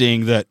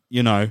interesting that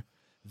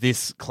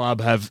this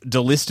club have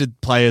delisted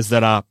players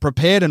that are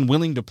prepared and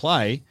willing to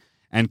play,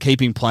 and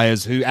keeping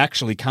players who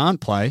actually can't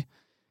play.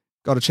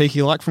 Got a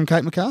cheeky like from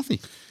Kate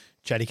McCarthy.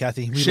 Chatty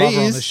Cathy. We She love her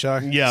on is- this show.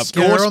 yeah,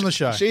 Get her on the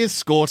show. She is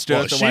scorched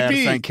Well, earth the she'd way out of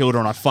be- St Kilda,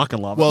 and I fucking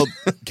love Well,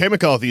 it. Kate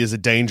McCarthy is a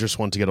dangerous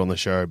one to get on the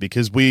show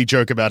because we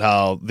joke about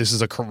how this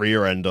is a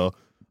career ender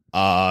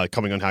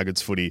coming on How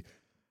Good's Footy.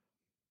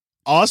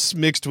 Us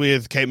mixed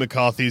with Kate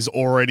McCarthy's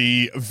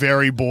already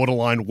very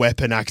borderline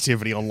weapon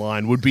activity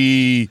online would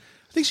be...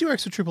 I think she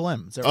works for Triple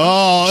M. Is that right?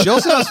 Oh, She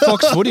also has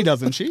Fox Footy,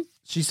 doesn't she?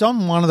 She's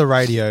on one of the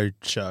radio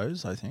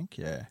shows, I think.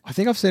 Yeah. I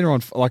think I've seen her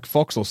on like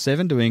Fox or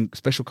Seven doing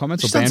special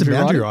comments She's or done some boundary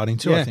boundary writing. writing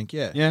too, I think.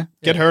 Yeah. Yeah.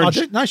 get her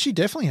and No, she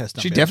definitely has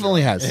done She boundary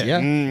definitely writing. has.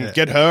 Yeah.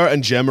 Get her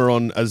and Gemma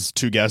on as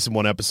two guests in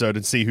one episode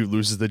and see who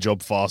loses the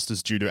job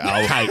fastest due to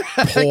our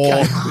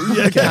poor...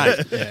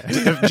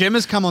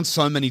 Gemma's come on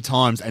so many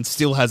times and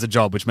still has a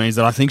job, which means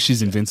that I think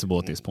she's invincible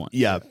at this point.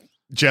 Yeah,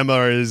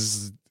 Gemma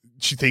is...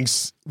 She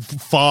thinks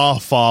far,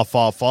 far,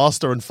 far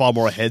faster and far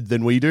more ahead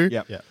than we do.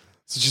 Yep. Yeah.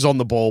 So she's on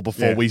the ball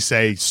before we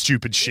say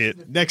stupid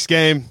shit. Next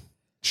game,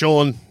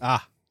 Sean,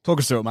 Talk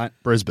us through it, mate.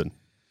 Brisbane.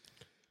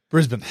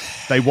 Brisbane.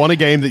 They won a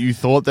game that you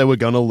thought they were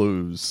going to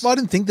lose. Well, I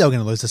didn't think they were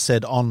going to lose. I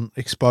said on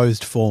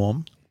exposed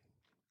form,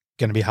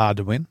 going to be hard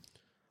to win.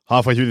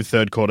 Halfway through the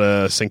third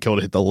quarter, St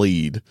Kilda hit the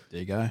lead. There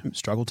you go.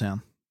 Struggle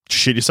town. Did you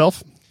shit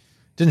yourself?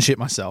 Didn't shit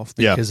myself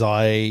Yeah. because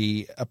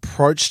I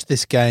approached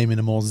this game in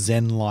a more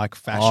zen-like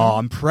fashion. Oh,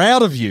 I'm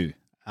proud of you.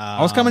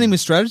 I was coming in with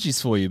strategies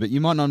for you, but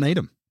you might not need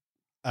them.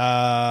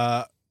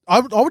 I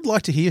would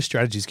like to hear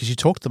strategies because you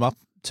talked them up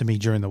to me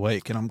during the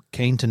week, and I'm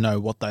keen to know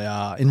what they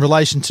are in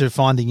relation to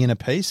finding inner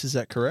peace. Is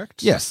that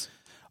correct? Yes.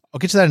 I'll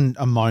get to that in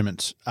a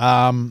moment.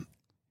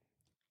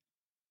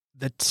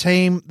 The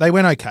team, they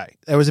went okay.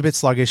 It was a bit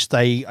sluggish.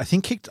 They, I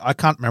think, I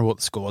can't remember what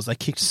the score was. They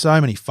kicked so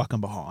many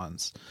fucking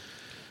behinds.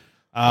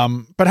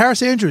 But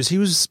Harris Andrews, he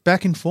was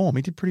back in form.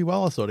 He did pretty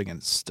well, I thought,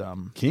 against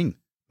King.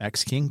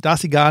 Max King.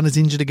 Darcy Gardner's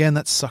injured again.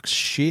 That sucks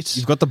shit.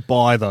 You've got the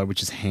bye, though,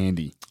 which is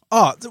handy.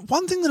 Oh, the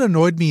one thing that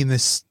annoyed me in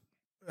this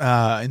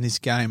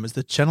game was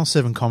the Channel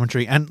 7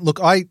 commentary. And look,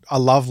 I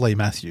love Lee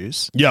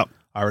Matthews. Yeah.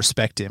 I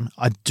respect him.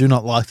 I do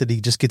not like that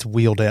he just gets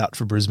wheeled out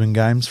for Brisbane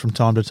games from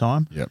time to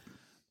time. Yep.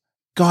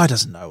 Guy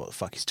doesn't know what the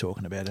fuck he's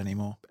talking about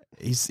anymore.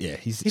 He's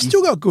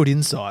Still got good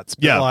insights,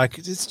 but Yeah. like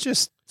it's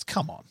just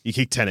come on. You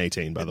kicked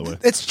 10-18, by the way.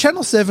 It's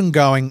Channel 7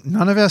 going,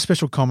 none of our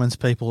special comments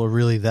people are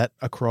really that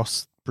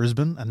across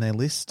Brisbane and their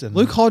list. And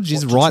Luke Hodge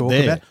is what to right talk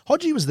there. about.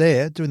 Hodgie was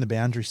there doing the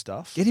boundary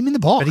stuff. Get him in the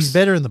box. But he's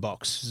better in the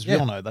box. As we Yeah.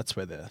 all know, that's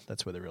where the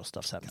real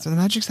stuff's happening. So the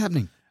magic's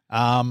happening.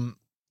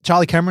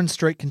 Charlie Cameron's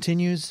streak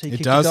continues. He It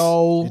kicked does. a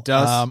goal. It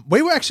does.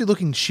 We were actually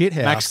looking shit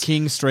house. Max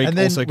King's streak and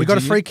then also we got a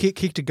continued. free kick,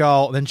 kicked a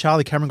goal. And then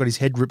Charlie Cameron got his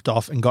head ripped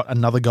off and got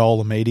another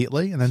goal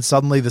immediately. And then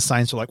suddenly the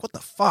Saints were like, "What the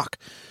fuck?"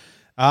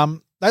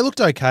 They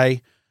looked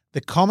okay.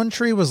 The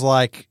commentary was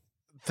like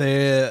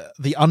they're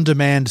the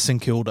undermanned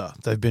St Kilda.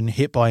 They've been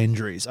hit by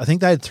injuries. I think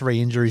they had 3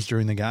 injuries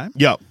during the game.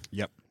 Yep.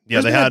 Yep.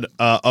 Yeah, they had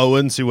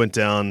Owens, who went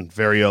down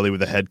very early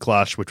with a head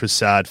clash, which was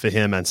sad for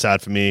him and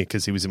sad for me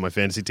because he was in my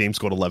fantasy team,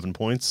 scored 11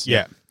 points.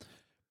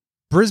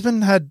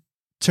 Brisbane had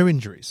 2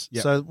 injuries,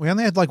 Yeah. so we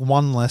only had like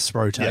 1 less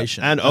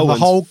rotation. Yeah. And the Owens-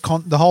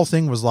 whole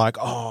thing was like,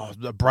 oh,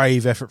 a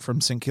brave effort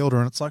from St Kilda,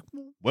 and it's like,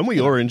 When were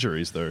your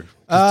injuries, though?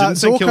 Didn't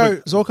St.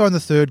 Kilda- Zorko in the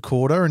third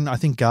quarter, and I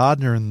think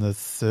Gardner in the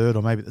third,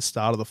 or maybe at the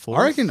start of the fourth.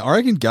 I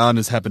reckon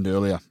Gardner's happened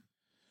earlier.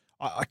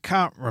 I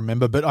can't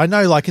remember, but I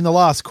know, like in the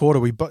last quarter,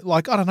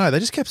 I don't know, they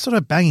just kept sort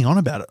of banging on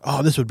about it.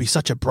 Oh, this would be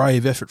such a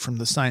brave effort from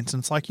the Saints,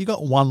 and it's like you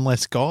got 1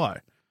 less guy.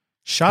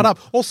 Shut up.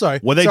 Also,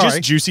 Were they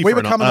just juicy We for were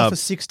an- coming off a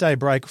 6-day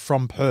break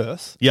from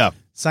Perth. Yeah.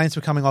 Saints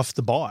were coming off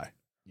the bye,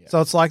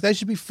 so it's like they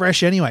should be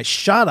fresh anyway.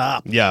 Shut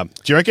up. Yeah. Do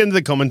you reckon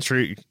the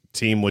commentary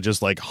team were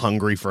just like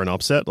hungry for an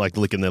upset, like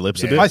licking their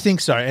lips a bit? I think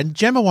so. And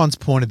Gemma once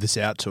pointed this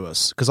out to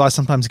us because I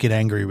sometimes get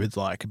angry with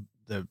like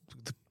the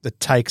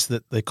takes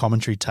that the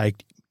commentary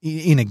take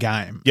in a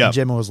game. Yeah. And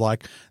Gemma was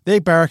like, they're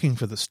barracking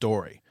for the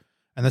story.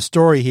 And the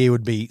story here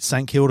would be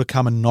St Kilda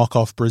come and knock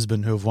off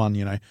Brisbane, who have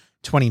won,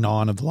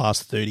 29 of the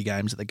last 30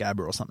 games at the Gabba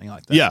or something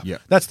like that. Yeah. Yeah.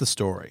 That's the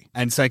story.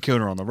 And St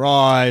Kilda on the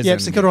rise. Yeah,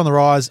 and- St Kilda on the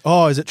rise.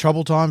 Oh, is it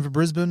trouble time for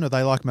Brisbane? Are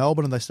they like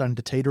Melbourne? Are they starting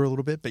to teeter a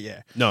little bit? But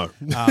yeah. No.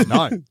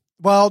 No.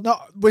 Well, no,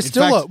 we're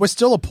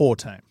still a poor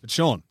team. But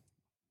Sean,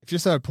 if you're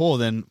so poor,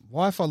 then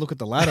why if I look at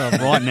the ladder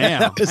right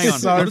now? This Hang is on,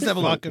 so let's have a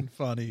look. fucking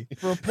funny.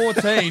 For a poor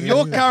team,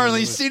 you're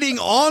currently sitting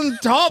on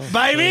top, As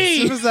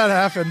baby. soon as that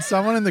happened,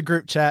 someone in the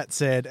group chat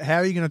said, "How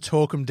are you going to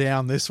talk them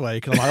down this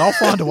week?" And I'm like, "I'll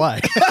find a way."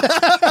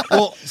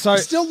 Well, so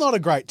Still not a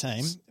great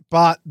team,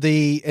 but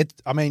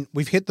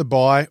we've hit the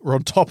bye. We're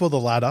on top of the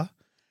ladder.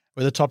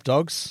 We're the top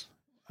dogs,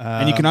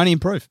 and you can only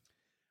improve.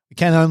 we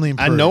can only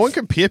improve. And no one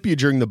can pip you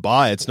during the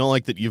bye. It's not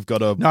like that you've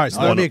got a... No, so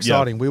that'll one- be yeah.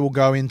 exciting. We will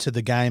go into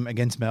the game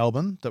against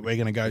Melbourne that we're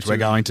going to go to. We're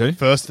going to.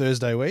 First,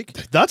 Thursday week.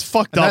 that's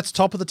fucked And up. that's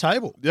top of the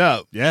table.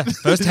 Yeah. Yeah,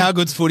 first How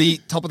Good's footy,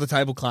 top of the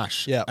table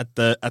clash. Yeah. at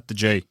the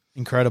G.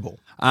 Incredible.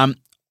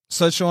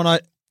 So Sean,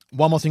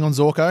 One more thing on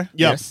Zorko.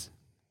 Yeah. yes,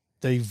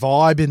 The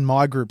vibe in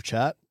my group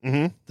chat,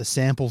 Mhm. the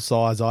sample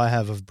size I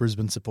have of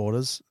Brisbane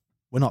supporters,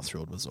 we're not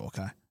thrilled with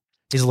Zorko.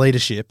 His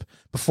leadership,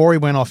 before he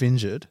went off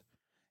injured,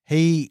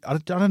 I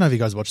don't know if you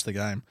guys watched the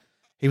game.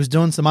 He was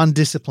doing some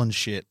undisciplined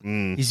shit.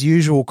 His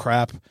usual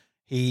crap.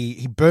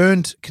 He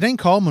burned. Kadeen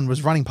Coleman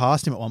was running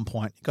past him at one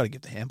point. You got to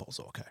give the handball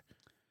Zorko.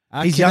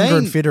 He's younger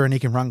and fitter, and he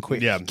can run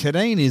quick. Yeah.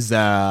 Kadeen is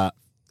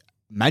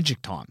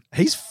magic time.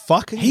 He's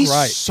fucking He's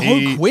great.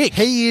 so quick.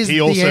 He is He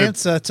the also-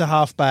 answer to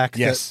halfback.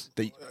 Yes.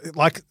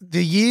 Like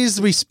the years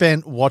we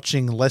spent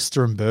watching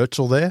Lester and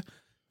Birchall there,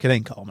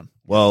 Kadeen Coleman.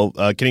 Well,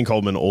 Kadeen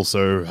Coleman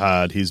also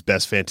had his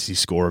best fantasy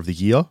score of the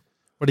year.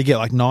 What did he get,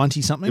 like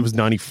 90 something? It was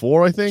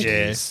 94, I think.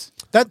 Yes.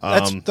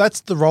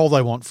 That's the role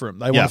they want for him.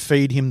 They Yeah. want to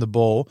feed him the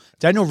ball.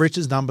 Daniel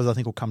Richards' numbers, I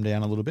think, will come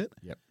down a little bit.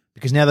 Yep.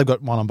 Because now they've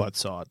got one on both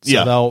sides. So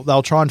Yeah.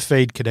 they'll try and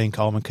feed Kadeen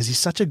Coleman because he's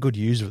such a good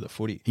user of the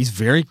footy. He's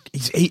very.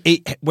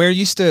 He where he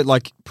used to,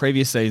 like,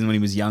 previous season when he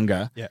was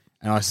younger. Yeah.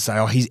 And I used to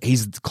say,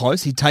 he's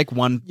close. He'd take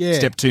one Yeah.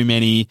 step too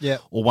many, Yeah.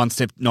 or one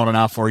step not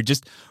enough, or he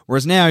just.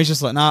 Whereas now he's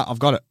just like, nah, I've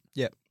got it.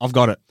 Yeah. I've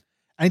got it.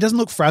 And he doesn't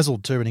look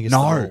frazzled too when he gets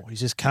No. the ball.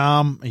 He's just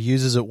calm. He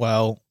uses it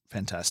well.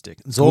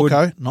 Fantastic.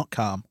 Zorko, not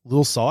calm.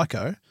 Little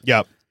psycho.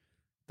 Yeah.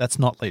 That's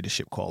not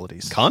leadership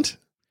qualities. Cunt?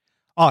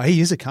 Oh, he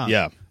is a cunt.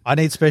 Yeah. I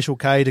need Special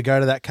K to go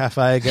to that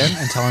cafe again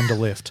and tell him to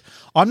lift.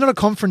 I'm not a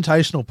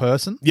confrontational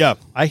person. Yeah.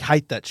 I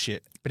hate that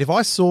shit. But if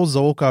I saw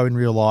Zorko in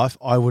real life,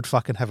 I would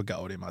fucking have a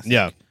go at him, I think.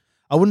 Yeah.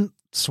 I wouldn't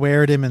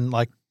swear at him and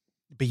like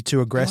be too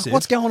aggressive.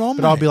 What's going on,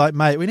 But I'll mate? be like,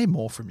 mate, we need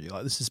more from you.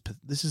 Like this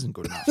isn't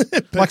good enough.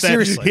 Like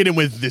seriously. Hit him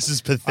with, this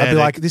is pathetic. I'd be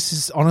like, this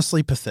is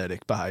honestly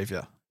pathetic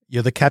behavior.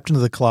 You're the captain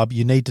of the club.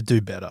 You need to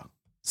do better.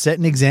 Set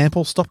an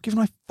example. Stop giving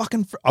my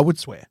fucking I would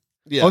swear.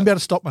 Yeah. I wouldn't be able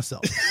to stop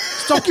myself.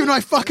 Stop giving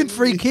my fucking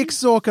free kicks,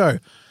 Zorko.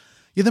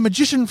 You're the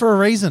magician for a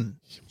reason.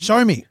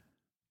 Show me.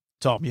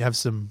 Tom, you have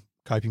some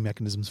coping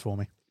mechanisms for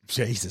me.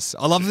 Jesus.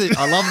 I love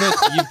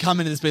that you've come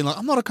into this being like,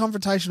 I'm not a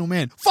confrontational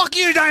man. Fuck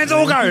you, Dan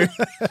Zorko.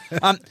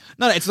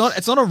 No, it's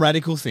not a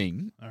radical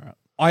thing. All right.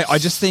 I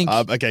just think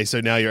okay, so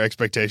now your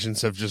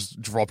expectations have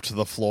just dropped to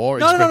the floor.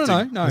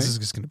 No. This is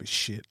just going to be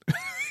shit.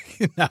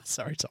 No,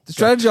 sorry, Tom. The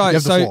strategy. You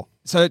have the floor.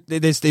 So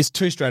there's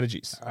two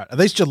strategies. All right. Are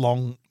these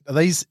Geelong? Are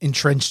these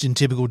entrenched in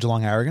typical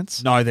Geelong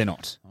arrogance? No, they're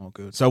not. Oh,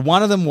 good. So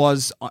one of them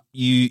was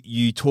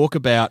you talk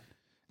about.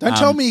 Don't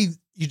tell me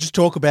you just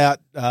talk about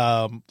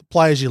the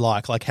players you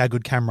like how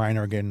good Cam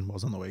Rayner again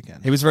was on the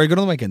weekend. He was very good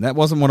on the weekend. That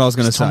wasn't what I was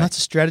going to say. Tom, that's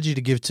a strategy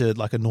to give to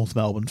like a North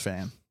Melbourne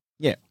fan.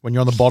 Yeah. When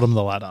you're on the bottom of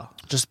the ladder,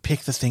 just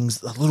pick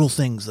the little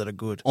things that are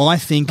good. I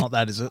think Not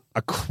that, is it?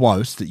 a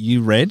quote that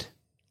you read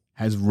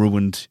has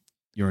ruined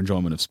your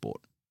enjoyment of sport.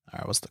 All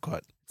right, what's the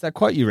quote? It's that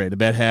quote you read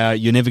about how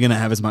you're never going to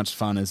have as much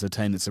fun as a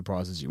team that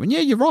surprises you. And yeah,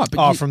 you're right.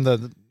 But From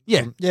the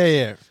Yeah.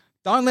 yeah.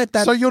 don't let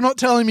that. So you're not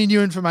telling me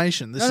new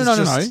information. This No, is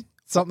just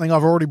something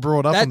I've already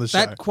brought up on the show.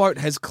 that quote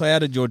has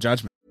clouded your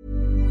judgment.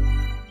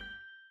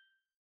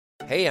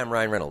 Hey, I'm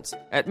Ryan Reynolds.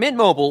 At Mint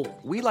Mobile,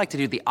 we like to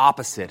do the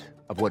opposite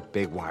of what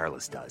Big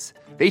Wireless does.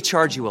 They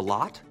charge you a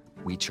lot,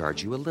 we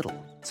charge you a little.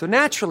 So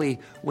naturally,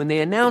 when they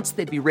announced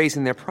they'd be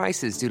raising their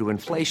prices due to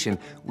inflation,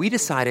 we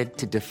decided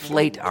to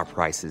deflate our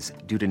prices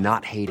due to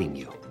not hating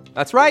you.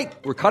 That's right.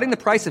 We're cutting the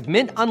price of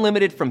Mint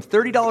Unlimited from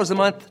 $30 a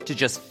month to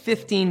just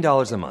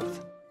 $15 a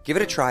month. Give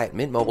it a try at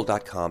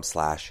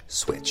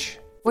mintmobile.com/switch.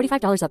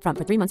 $45 upfront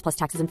for 3 months plus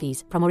taxes and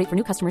fees. Promo rate for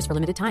new customers for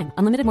limited time.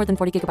 Unlimited more than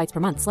 40 gigabytes per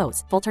month.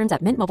 Slows full terms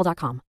at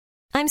mintmobile.com.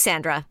 I'm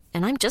Sandra,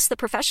 and I'm just the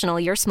professional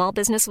your small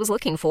business was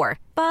looking for.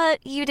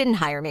 But you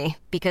didn't hire me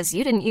because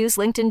you didn't use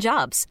LinkedIn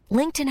Jobs.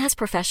 LinkedIn has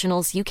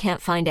professionals you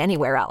can't find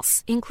anywhere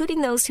else,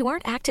 including those who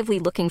aren't actively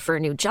looking for a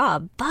new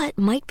job, but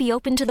might be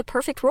open to the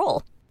perfect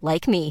role,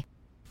 like me.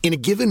 In a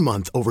given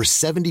month, over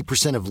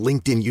 70% of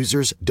LinkedIn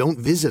users don't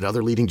visit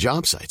other leading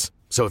job sites.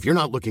 So if you're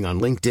not looking on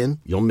LinkedIn,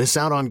 you'll miss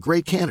out on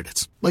great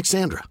candidates like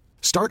Sandra.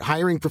 Start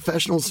hiring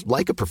professionals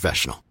like a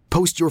professional.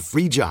 Post your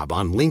free job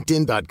on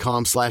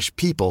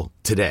linkedin.com/people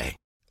today.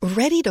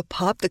 Ready to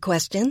pop the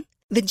question?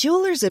 The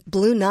jewelers at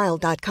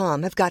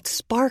BlueNile.com have got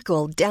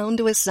sparkle down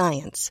to a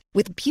science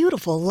with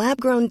beautiful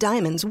lab-grown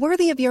diamonds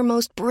worthy of your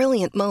most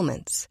brilliant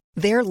moments.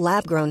 Their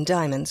lab-grown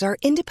diamonds are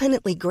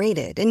independently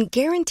graded and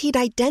guaranteed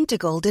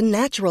identical to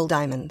natural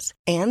diamonds,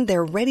 and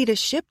they're ready to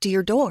ship to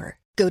your door.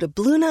 Go to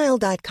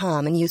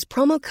BlueNile.com and use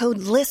promo code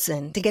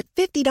LISTEN to get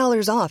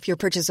 $50 off your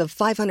purchase of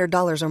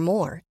 $500 or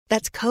more.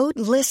 That's code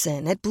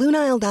LISTEN at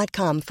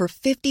BlueNile.com for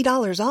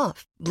 $50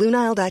 off.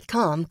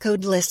 BlueNile.com,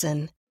 code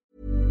LISTEN.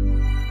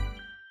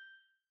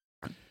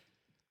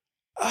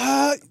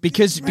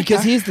 Because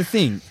here's the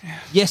thing.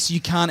 Yes,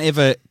 you can't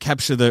ever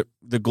capture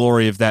the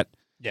glory of that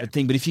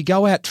thing, but if you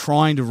go out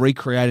trying to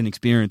recreate an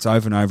experience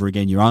over and over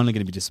again, you're only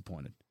going to be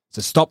disappointed.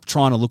 So stop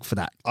trying to look for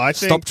that.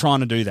 Stop trying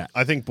to do that.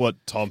 I think what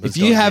Tom has If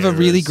you done have a here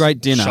really is- great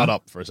dinner- Shut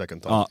up for a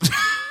second, Tom.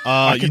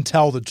 I can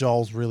tell that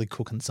Joel's really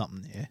cooking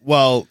something here.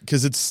 Well,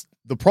 because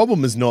the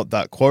problem is not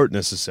that quote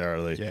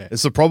necessarily. Yeah.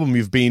 It's the problem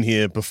you've been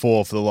here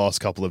before for the last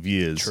couple of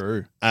years.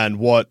 True. And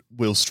what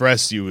will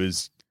stress you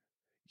is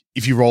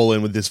if you roll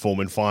in with this form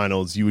in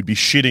finals, you would be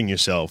shitting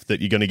yourself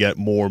that you're going to get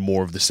more and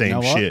more of the same You know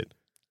what? shit.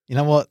 You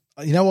know what?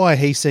 You know why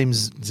he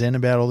seems zen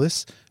about all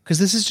this? Because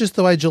this is just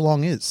the way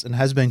Geelong is and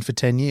has been for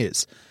 10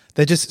 years.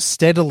 They're just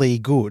steadily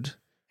good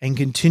and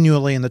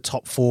continually in the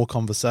top 4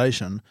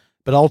 conversation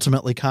but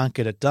ultimately can't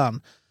get it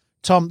done.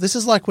 Tom, this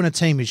is like when a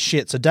team is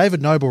shit. So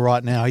David Noble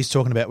right now, he's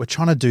talking about we're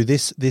trying to do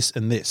this, this,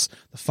 and this,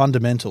 the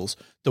fundamentals.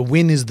 The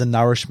win is the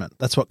nourishment.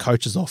 That's what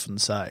coaches often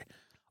say.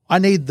 I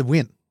need the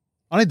win.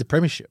 I need the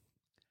premiership.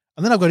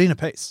 And then I've got inner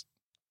peace.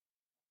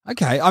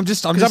 Okay, I've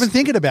been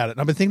thinking about it.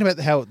 I've been thinking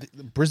about how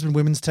the Brisbane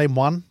women's team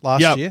won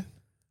last year.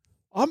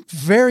 I'm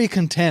very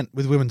content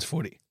with women's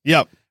footy.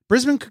 Yep.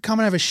 Brisbane could come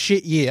and have a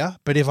shit year,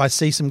 but if I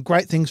see some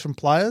great things from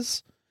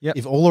players,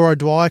 if Ola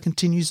O'Dwyer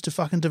continues to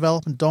fucking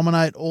develop and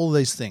dominate all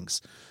these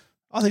things,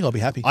 I think I'll be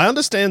happy. I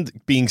understand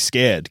being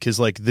scared because,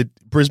 like, the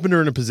Brisbane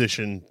are in a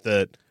position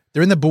that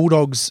they're in the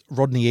Bulldogs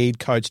Rodney Eade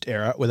coached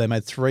era where they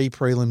made 3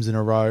 prelims in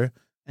a row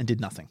and did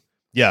nothing.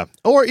 Yeah,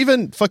 or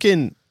even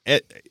fucking.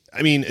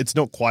 I mean, it's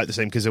not quite the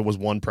same because there was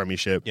 1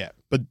 premiership. Yeah,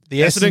 but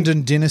the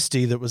Essendon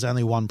dynasty that was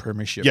only 1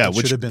 premiership. Yeah, which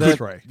which should have been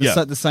 3.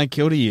 The St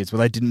Kilda years where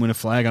they didn't win a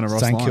flag under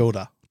Ross St Lyon.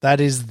 Kilda. That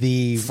is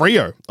the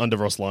Freo under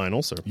Ross Lyon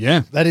also.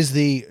 Yeah, that is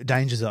the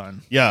danger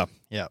zone. Yeah,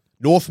 yeah.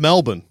 North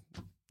Melbourne,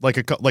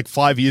 like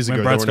 5 years when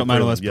ago, Brad they Scott were in made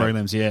a all those prelim.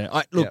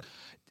 prelims.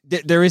 Yeah,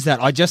 there is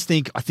that. I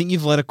think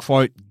you've let a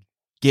quote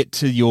get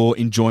to your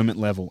enjoyment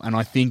level, and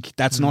I think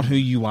that's not who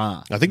you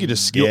are. I think you're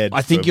just scared.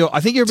 I think you're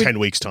a bit, 10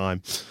 weeks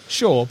time.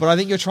 Sure, but I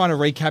think you're trying to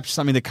recapture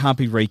something that can't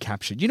be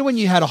recaptured. You know when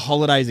you had a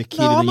holiday as a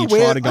kid and then you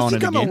try to go on it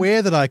again? I'm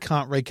aware that I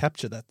can't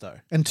recapture that though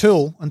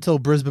until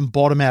Brisbane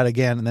bottom out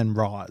again and then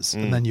rise,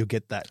 and then you'll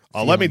get that.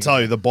 Oh, let me tell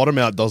you, the bottom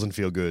out doesn't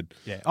feel good.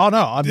 Yeah. Oh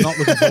no, I'm not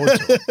looking forward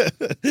to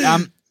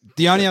it.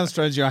 The only other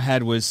strategy I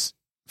had was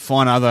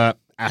find other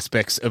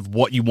aspects of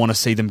what you want to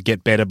see them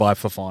get better by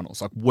for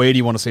finals. Like, where do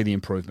you want to see the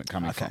improvement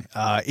coming from?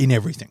 In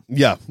everything.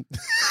 Yeah.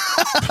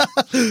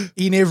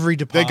 In every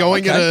department. They're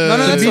going the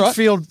that's all right.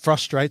 midfield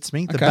frustrates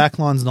me. The back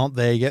line's not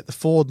there yet. The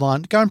forward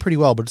line, going pretty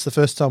well, but it's the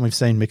first time we've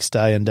seen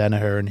McStay and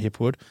Danaher and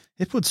Hipwood.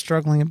 Hipwood's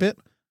struggling a bit.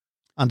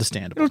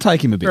 Understandable. It'll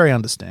take him a bit. Very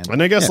understandable.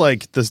 And I guess,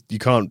 like, this, you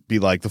can't be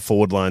like the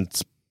forward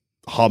line's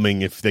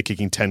humming if they're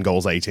kicking 10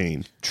 goals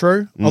 18.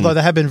 True. Although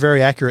they have been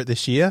very accurate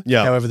this year.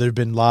 Yeah. However, there have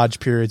been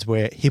large periods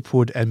where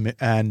Hipwood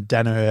and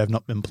Danaher have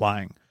not been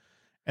playing.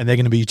 And they're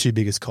going to be your 2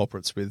 biggest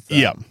culprits with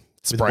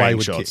spraying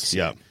wayward shots. kicks.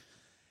 Yeah.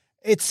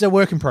 It's a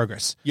work in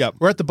progress. Yep.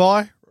 We're at the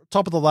bye,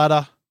 top of the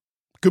ladder.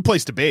 Good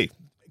place to be.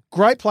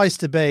 Great place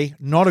to be.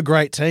 Not a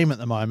great team at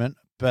the moment,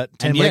 but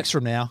 10 And yet- weeks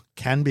from now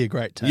can be a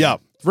great team. Yeah.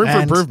 Room for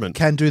And improvement.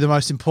 Can do the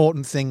most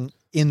important thing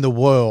in the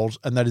world,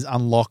 and that is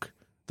unlock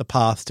the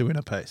path to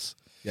inner peace.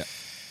 Yeah.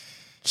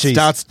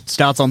 Jeez.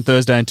 Starts on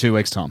Thursday in 2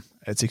 weeks' time.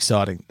 It's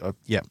exciting.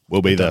 Yeah.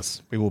 We'll be it there.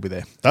 does. We will be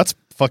there. That's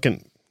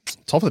fucking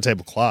top of the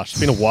table clash.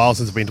 It's been a while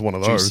since I've been to one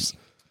of those. Juicy.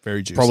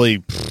 Very juicy.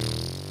 Probably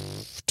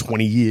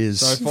 20 years.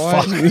 So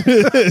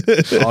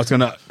I was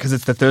gonna, because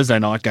it's the Thursday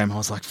night game. I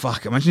was like,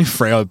 "Fuck!" Imagine if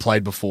Freo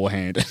played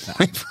beforehand.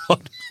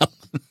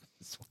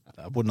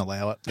 I wouldn't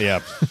allow it.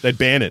 Yeah. They'd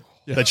ban it.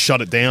 They'd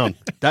shut it down.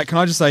 That can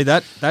I just say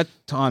that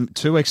time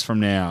 2 weeks from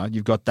now,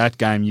 you've got that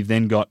game. You've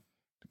then got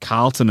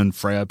Carlton and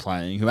Freo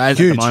playing, who as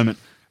at Huge. the moment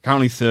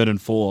currently 3rd and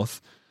 4th.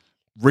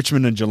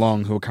 Richmond and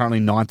Geelong, who are currently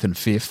 9th and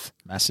 5th.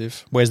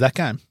 Massive. Where's that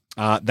game?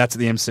 That's at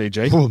the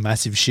MCG. Oh,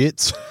 massive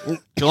shits.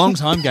 Geelong's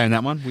home game,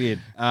 that one. Weird.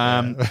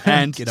 And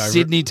Get over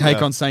Sydney it. take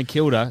Yeah. on St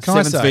Kilda, Can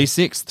I 7th say, v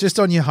 6th. Just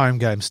on your home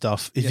game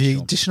stuff, if Yeah, you're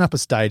sure. dishing up a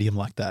stadium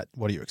like that,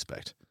 what do you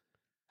expect?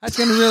 That's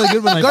going to be really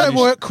good when they Got to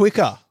finish. work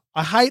quicker.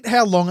 I hate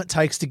how long it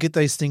takes to get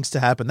these things to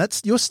happen.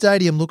 That's your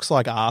stadium looks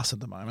like arse at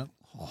the moment.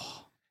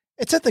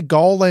 It's at the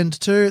goal end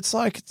too. It's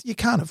like you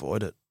can't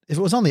avoid it. If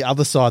it was on the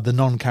other side, the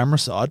non-camera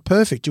side,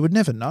 perfect. You would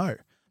never know.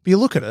 But you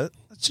look at it,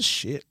 it's just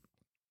shit.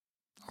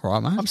 All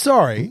right, mate. I'm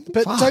sorry,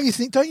 but Fuck.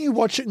 don't you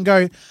watch it and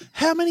go,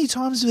 how many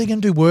times are they going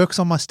to do works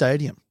on my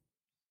stadium?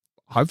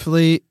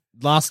 Hopefully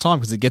last time,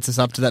 because it gets us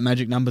up to that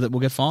magic number that we'll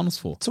get finals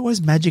for. It's always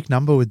magic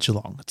number with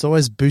Geelong. It's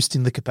always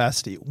boosting the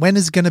capacity. When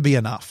is going to be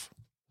enough?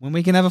 When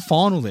we can have a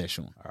final there,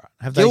 Sean. All right.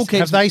 Have Gil they, keeps-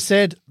 have they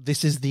said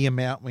this is the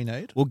amount we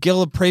need? Well, Gil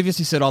had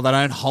previously said, they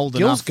don't hold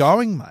Gil's enough.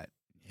 going, mate.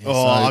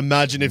 Oh,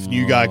 imagine if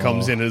new guy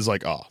comes in and is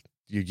like, oh,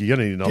 you're going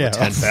to need another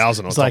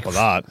 10,000 on It's top like, of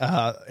that.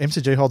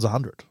 MCG holds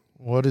 100.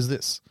 What is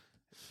this?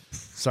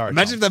 Sorry.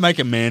 Imagine if they make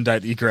a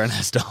mandate that your ground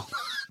has to hold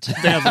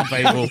 2,000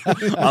 people.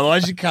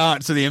 Otherwise, you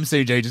can't. So the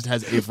MCG just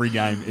has every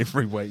game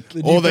every week.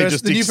 The Or new they pers-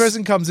 just the new ex-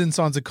 person comes in,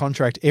 signs a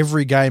contract.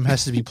 Every game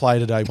has to be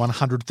played at a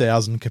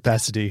 100,000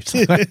 capacity.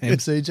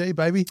 MCG,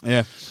 baby.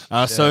 Yeah.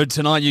 So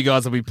tonight you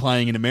guys will be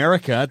playing in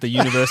America at the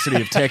University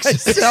of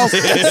Texas.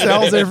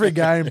 Sells every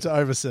game to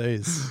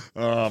overseas.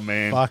 Oh,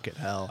 man. Fucking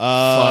hell.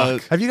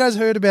 Fuck. Have you guys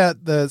heard about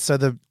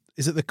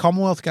is it the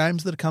Commonwealth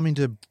Games that are coming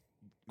to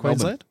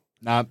Queensland?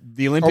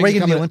 The Olympics Are we are getting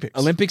coming the Olympics?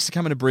 Olympics are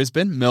coming to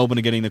Brisbane. Melbourne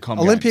are getting the Comm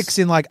Olympics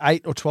in like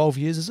 8 or 12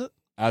 years, is it?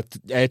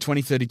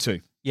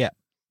 2032. Yeah.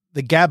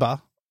 The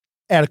Gabba,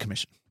 out of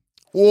commission.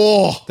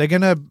 Oh, They're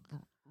going to,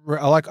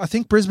 I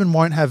think Brisbane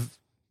won't have,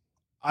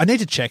 I need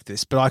to check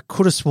this, but I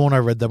could have sworn I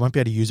read they won't be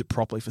able to use it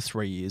properly for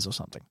 3 years or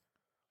something.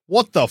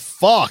 what the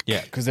fuck?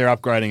 Yeah, because they're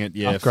upgrading it.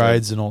 Yeah,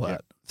 Upgrades and all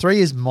that. 3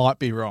 years might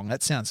be wrong.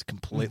 That sounds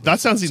completely. That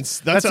sounds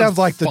That sounds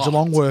like the fucked.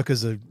 Geelong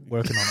workers are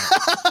working on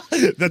it.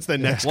 That's their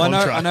next Well,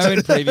 contract. I know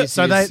in previous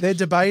So years. they're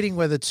debating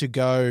whether to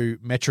go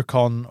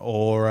Metricon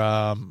or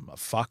I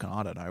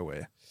don't know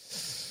where.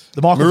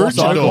 The Michael Voss Maroochydore.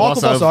 Oval. Michael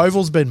Voss Oval.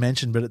 Oval's been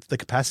mentioned, but the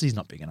capacity's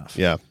not big enough.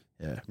 Yeah.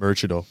 Yeah.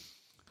 Maroochydore.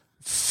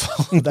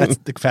 That's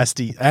the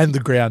capacity, and the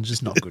ground's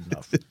just not good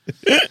enough.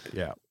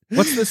 Yeah.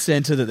 What's the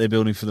centre that they're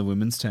building for the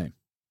women's team?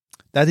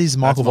 That is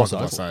Michael Voss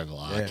That's Oval.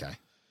 Oval. Yeah. Okay.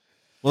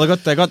 Well,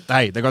 they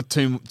got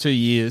 2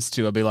 years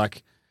to be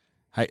like,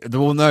 hey,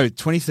 well, no,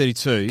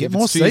 2032. Get if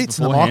more it's 2 years seats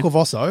in the beforehand, Michael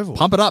Voss Oval.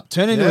 Pump it up.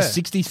 Turn it into a Yeah.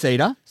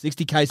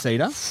 60K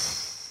seater.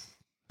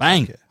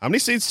 Bang. How many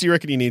seats do you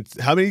reckon you need?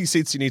 How many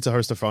seats do you need to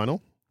host a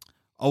final?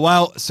 Oh,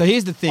 well, so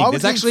here's the thing. I would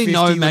There's think actually 50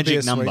 no would be magic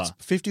a sweet number.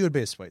 50 would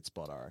be a sweet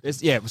spot, I reckon.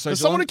 So There's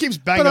someone who keeps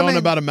But banging I on mean-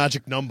 about a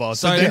magic number,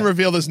 so So- then Yeah.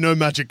 reveal there's no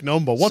magic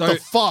number. What So- the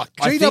fuck?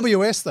 I think-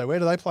 GWS, though, where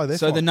do they play their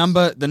So the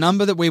finals?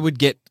 number that we would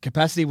get,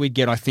 capacity we'd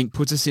get, I think,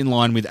 puts us in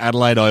line with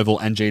Adelaide Oval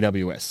and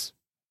GWS.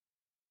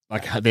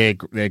 Like their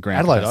ground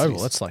Adelaide capacities.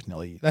 Oval, that's like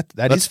nearly...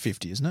 That is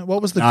 50, isn't it?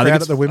 What was the No, I think crowd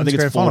it's- at the I women's think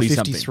it's grand final? 40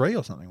 something. 53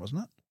 or something,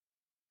 wasn't it?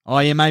 Oh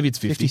yeah, maybe it's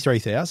 50.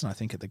 53,000, I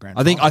think, at the grand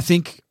I think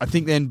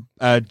final.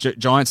 then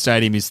Giant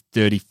Stadium is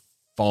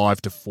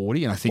 35 to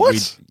 40, and I think What? I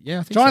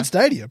think Giant so.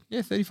 Stadium?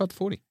 Yeah, 35 to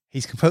 40.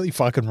 He's completely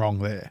fucking wrong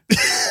there.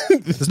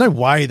 There's no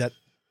way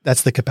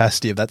that's the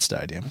capacity of that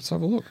stadium. Let's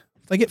have a look.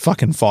 They get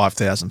fucking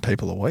 5,000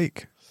 people a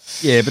week.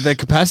 Yeah, but the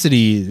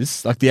capacity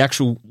is like the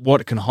actual what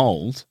it can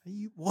hold.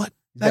 What?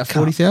 About can't-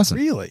 40,000.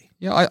 Really?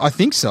 Yeah, I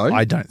think so.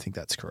 I don't think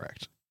that's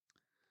correct.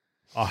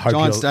 I hope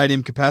Giant you're-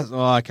 Stadium capacity.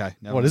 Oh, okay.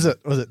 No, What is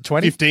it? Was it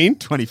 20? 15?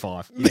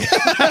 25. Yeah.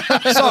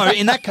 So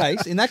in that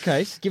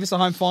case, give us a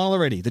home final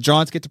already. The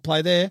Giants get to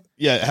play there.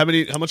 Yeah, how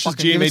much does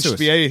Fucking give it to us.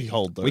 GMHBA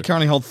hold though? We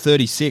currently hold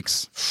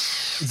 36.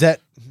 Is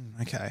that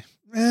okay?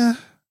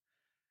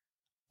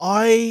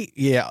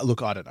 Yeah.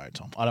 Look, I don't know,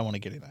 Tom. I don't want to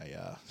get in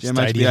a GMHBA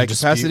stadium dispute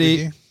capacity. with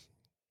you.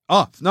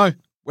 Oh no,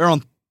 we're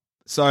on.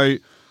 So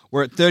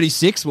we're at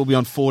 36. We'll be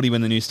on 40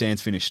 when the new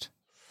stand's finished.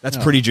 That's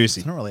Oh, pretty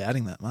juicy. It's not really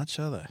adding that much,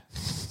 are they?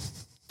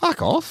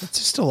 Fuck off. It's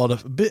just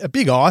a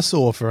big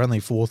eyesore for only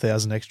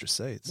 4,000 extra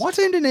seats. My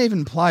team didn't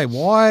even play.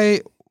 Why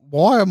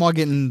am I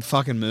getting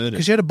fucking murdered?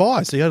 Because you had to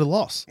buy, so you had a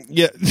loss.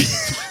 Yeah.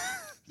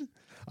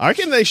 I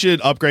reckon they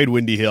should upgrade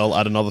Windy Hill,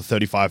 add another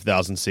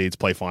 35,000 seats,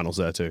 play finals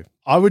there too.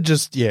 I would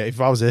just, if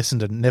I was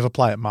Essendon, never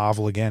play at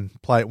Marvel again.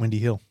 Play at Windy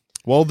Hill.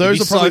 Well, those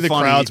be are probably so the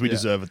funny, crowds we yeah.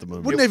 deserve at the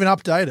moment. Wouldn't even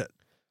update it.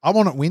 I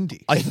want it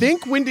windy. I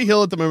think Windy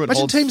Hill at the moment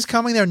Imagine holds... teams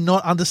coming there and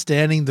not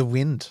understanding the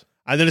wind.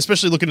 And then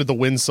especially looking at the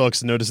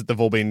windsocks and notice that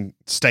they've all been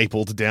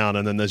stapled down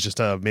and then there's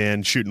just a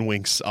man shooting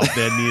winks up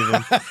there near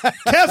them.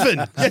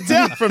 Kevin, get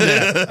down from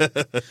there.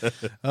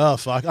 Oh,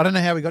 fuck. I don't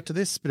know how we got to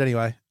this, but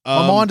anyway.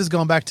 My mind has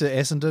gone back to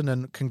Essendon,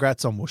 and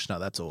congrats on Wushner.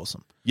 That's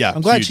awesome. Yeah, I'm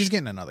glad huge. she's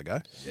getting another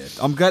go. Yeah,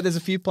 I'm glad there's a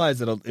few players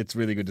that it's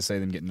really good to see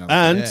them getting another.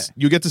 And Yeah.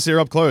 you get to see her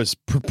up close,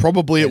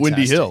 probably at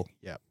Windy Fantastic. Hill.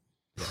 Yep.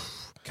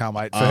 Can't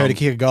wait for her to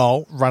kick a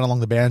goal, run along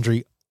the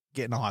boundary,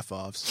 getting high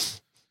fives.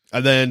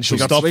 And then she'll we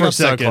got, stop we for a got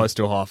so second. close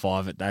to a high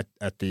five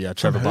at the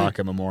Trevor who?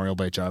 Barker Memorial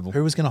Beach Oval.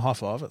 Who was going to high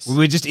five us? We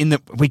were just in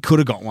the. We could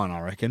have got one, I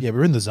reckon. Yeah,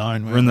 we're in the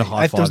zone. We're in the weren't we?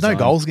 high There was five no zone.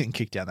 goals getting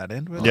kicked down that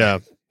end. Were there?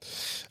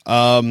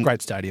 Yeah.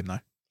 Great stadium, though.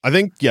 I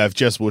think, if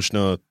Jess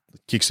Wushner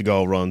kicks a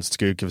goal, runs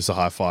to give us a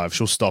high five,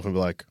 she'll stop and be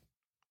like,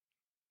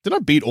 did I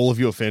beat all of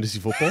you at fantasy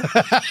football?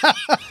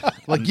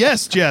 Like,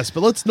 yes, Jess, but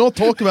let's not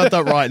talk about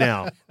that right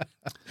now.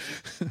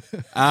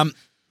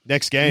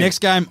 Next game. Next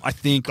game, I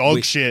think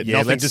Dog shit.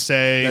 Nothing let's- to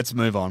say. Let's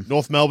move on.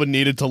 North Melbourne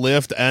needed to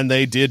lift, and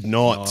they did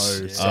not.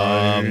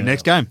 So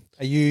next game.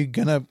 Are you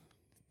going to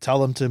tell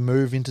them to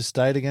move into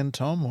state again,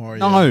 Tom? Or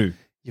No.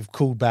 you've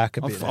cooled back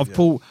a bit? I've have you?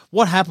 pulled.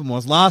 What happened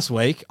was last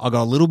week I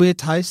got a little bit of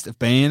taste of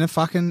being a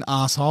fucking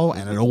asshole,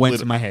 and it all went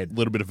to my head. A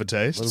little bit of a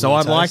taste. So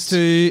I'd like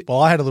to.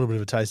 Well, I had a little bit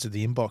of a taste of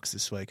the inbox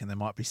this week, and there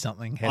might be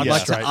something heading I'd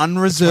like straight to between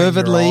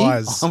unreservedly. your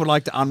eyes. I would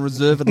like to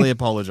unreservedly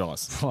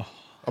apologise.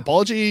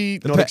 Apology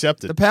not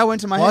accepted. The power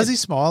went to my Why head. is he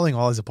smiling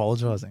while he's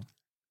apologising?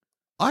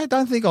 I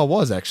don't think I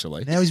was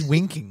actually. Now he's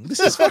winking. This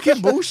is fucking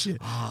bullshit.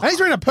 And he's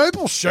wearing a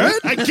purple shirt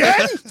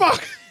Again?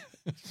 Fuck.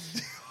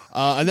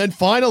 And then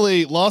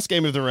finally, last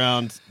game of the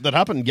round that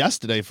happened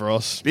yesterday for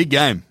us. Big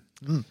game.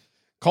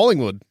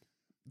 Collingwood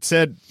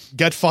said,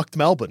 get fucked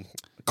Melbourne.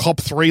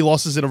 Cop 3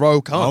 losses in a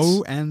row,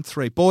 cunts.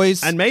 0-3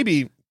 boys. And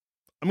maybe,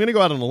 I'm going to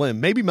go out on a limb,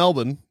 maybe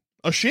Melbourne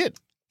are shit.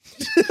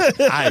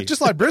 hey,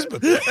 just like Brisbane.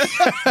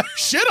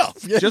 Shit up.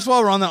 just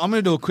while we're on that, I'm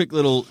going to do a quick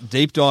little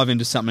deep dive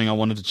into something I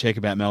wanted to check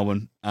about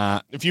Melbourne.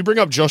 If you bring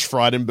up Josh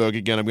Frydenberg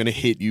again, I'm going to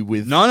hit you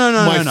with No.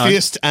 my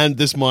fist and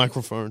this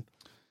microphone.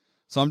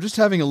 So I'm just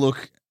having a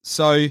look.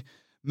 So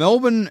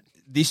Melbourne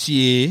this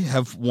year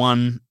have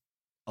won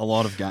a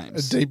lot of A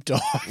games. deep dive.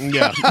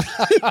 Yeah.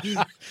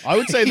 I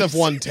would say they've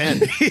won 10.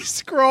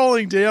 He's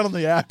scrolling down on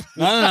the app.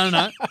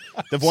 No.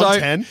 They've won So-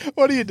 10.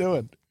 What are you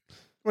doing?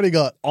 What do you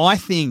got? I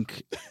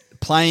think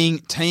playing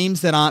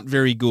teams that aren't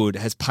very good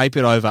has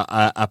papered over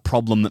a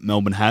problem that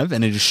Melbourne have,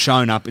 and it has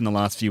shown up in the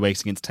last few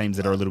weeks against teams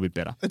that are a little bit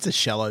better. It's a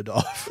shallow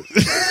dive.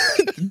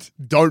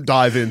 Don't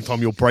dive in,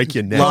 Tom. You'll break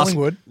your neck.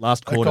 Collingwood.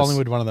 Last Are quarters.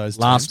 Collingwood one of those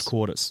Last teams?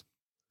 quarters.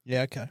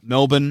 Yeah, okay.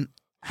 Melbourne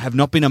have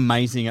not been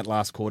amazing at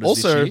last quarters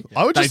Also, this year.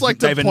 I would just like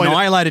to they've point out-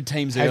 annihilated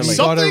teams Have early. you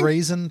got a Something-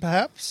 reason,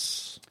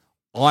 perhaps?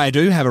 I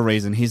do have a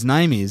reason. His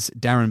name is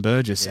Darren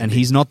Burgess, and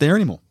he's not there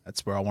anymore.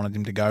 That's where I wanted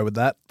him to go with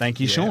that. Thank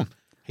you, Sean.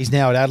 He's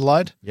now at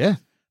Adelaide, Yeah.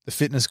 the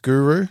fitness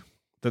guru.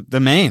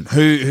 The man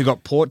who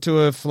got Port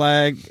to a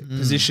flag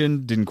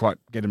position, didn't quite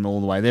get him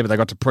all the way there, but they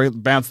got to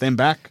bounce them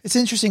back. It's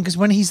interesting because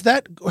when he's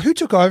that, who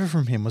took over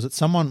from him? Was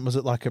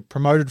it like a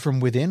promoted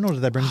from within, or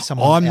did they bring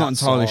someone? I'm not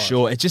entirely outside?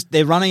 sure. It's just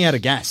they're running out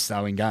of gas,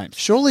 though, in games.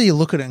 Surely you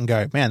look at it and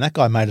go, man, that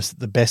guy made us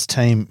the best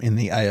team in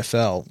the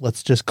AFL.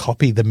 Let's just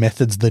copy the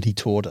methods that he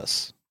taught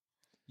us.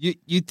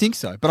 You'd think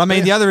so. But I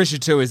mean, the other issue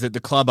too is that the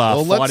club are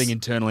Well, let's- fighting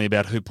internally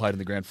about who played in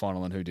the grand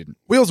final and who didn't.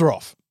 Wheels are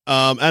off.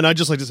 And I'd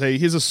just like to say,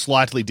 here's a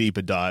slightly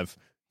deeper dive.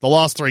 The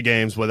last 3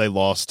 games where they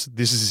lost,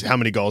 this is how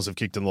many goals they've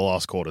kicked in the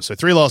last quarter. So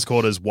 3 last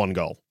quarters, 1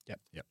 goal. Yep.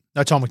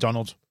 No Tom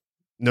McDonald.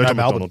 No Tom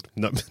Melbourne. McDonald.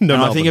 No And I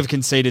Melbourne. think have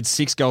conceded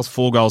 6 goals,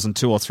 4 goals, and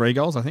 2 or 3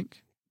 goals, I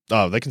think.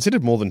 Oh, they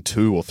conceded more than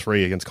 2 or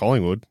 3 against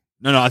Collingwood.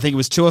 No, I think it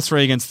was 2 or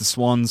 3 against the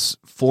Swans,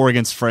 4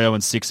 against Freo,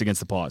 and 6 against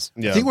the Pies.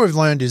 Yeah. I think what we've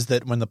learned is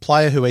that when the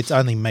player who eats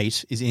only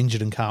meat is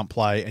injured and can't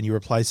play, and you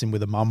replace him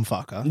with a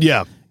mumfucker,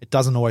 Yeah. it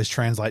doesn't always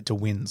translate to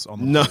wins on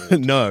the No,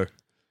 board. no.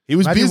 He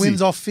was Maybe busy.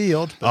 wins off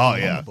field. But Oh, not on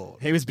yeah. the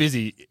board. He was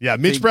busy. Yeah,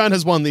 Mitch Brown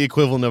has won the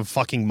equivalent of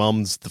fucking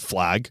mums the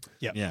flag.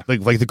 Yep. Yeah.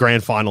 Like the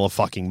grand final of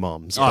fucking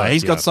mums. Oh, But,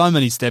 he's yeah. got so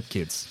many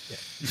stepkids.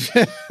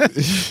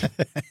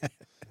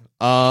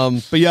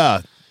 But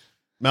yeah,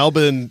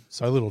 Melbourne,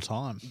 So little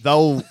time.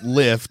 they'll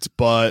lift,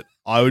 but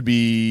I would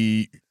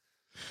be,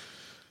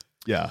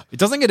 yeah, It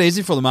doesn't get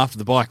easy for them after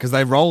the bye because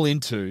they roll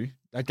into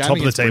that game top of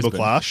the against table Brisbane.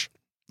 clash.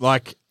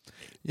 Like,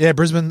 Yeah,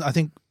 Brisbane, I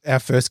think our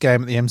first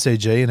game at the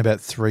MCG in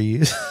about 3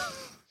 years.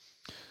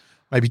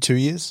 Maybe 2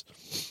 years.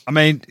 I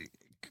mean,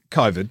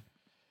 COVID.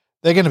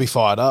 They're going to be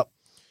fired up.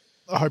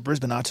 I hope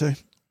Brisbane are too.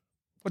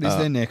 What is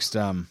their next?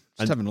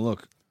 Just having a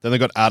look. Then they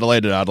got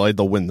Adelaide at Adelaide.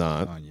 They'll win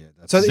that. Oh yeah.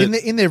 That's So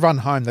in their run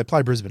home, they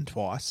play Brisbane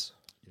twice.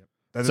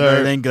 so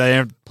then they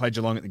have played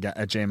Geelong at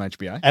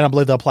GMHBA. And I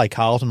believe they'll play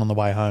Carlton on the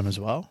way home as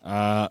well.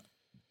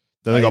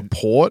 Then they got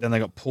Port. Then they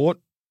got Port.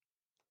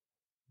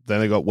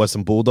 Then they got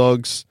Western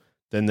Bulldogs.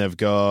 Then they've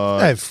got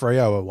They have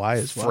Freo away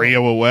as well.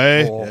 Freo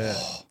away. Oh. Yeah.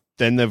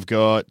 Then they've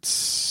got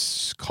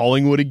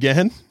Collingwood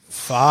again.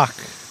 Fuck.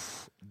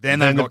 Then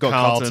they've got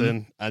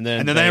Carlton. And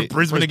then they have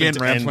Brisbane again, to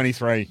round end.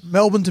 23.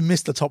 Melbourne to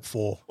miss the top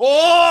 4.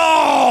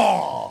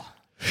 Oh!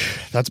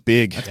 That's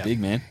big. That's big,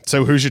 man.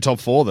 So who's your top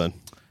 4 then?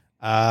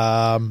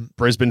 I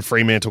Brisbane,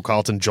 Fremantle,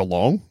 Carlton,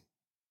 Geelong.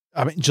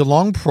 mean,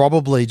 Geelong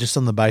probably just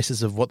on the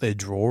basis of what their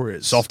draw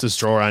is. Softest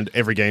draw, and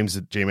every game's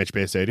at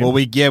GMHBA Stadium. Well,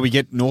 we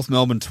get North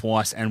Melbourne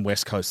twice and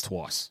West Coast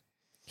twice.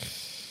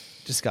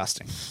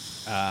 Disgusting.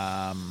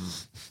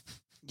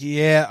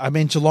 Yeah, I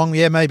mean, Geelong,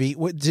 yeah, maybe.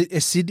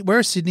 Where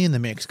is Sydney in the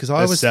mix? Because I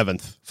They're was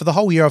 7th. For the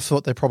whole year, I've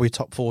thought they're probably a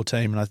top 4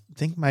 team, and I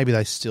think maybe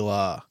they still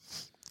are.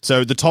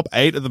 So the top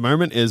 8 at the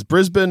moment is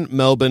Brisbane,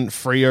 Melbourne,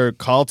 Freo,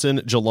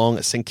 Carlton,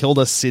 Geelong, St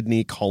Kilda,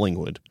 Sydney,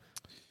 Collingwood.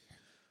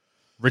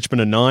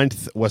 Richmond are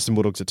 9th, Western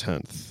Bulldogs are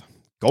 10th.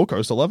 Gold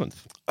Coast 11th.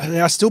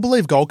 I still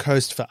believe Gold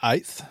Coast for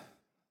 8th.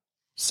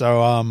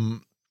 So,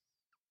 and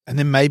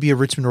then maybe a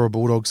Richmond or a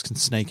Bulldogs can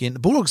sneak in. The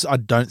Bulldogs, I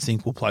don't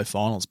think will play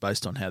finals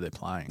based on how they're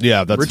playing.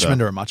 Yeah, that's Richmond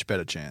fair. are a much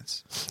better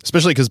chance.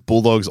 Especially because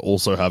Bulldogs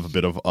also have a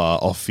bit of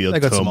off-field They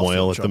got some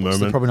turmoil off-field at the troubles. They're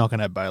moment. probably not going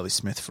to have Bailey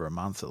Smith for a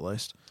month at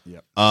least.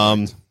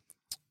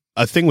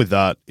 A thing with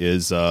that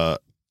is, so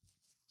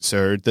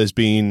there's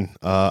been,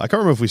 I can't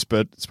remember if we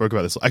spoke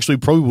about this. Actually,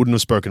 probably wouldn't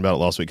have spoken about it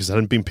last week because it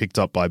hadn't been picked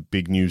up by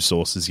big news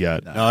sources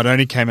yet. No, it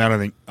only came out, I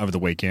think, over the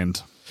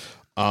weekend.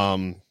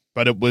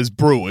 But it was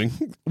brewing.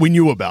 We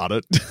knew about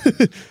it.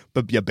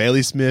 But yeah,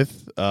 Bailey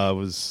Smith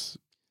was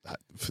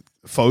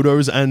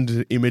photos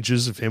and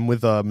images of him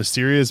with a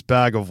mysterious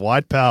bag of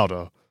white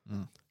powder.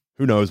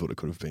 Who knows what it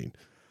could have been.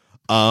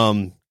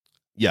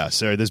 Yeah,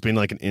 so there's been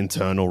like an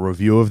internal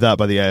review of that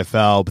by the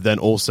AFL, but then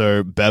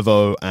also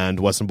Bevo and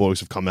Western Bulldogs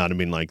have come out and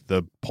been like,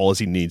 the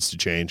policy needs to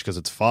change because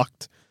it's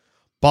fucked.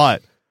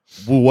 But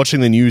we were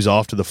watching the news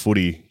after the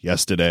footy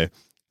yesterday,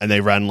 and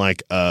they ran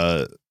like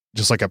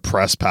just like a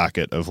press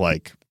packet of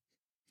like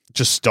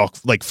just stock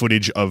like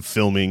footage of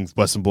filming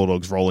Western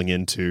Bulldogs rolling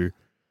into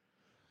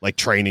like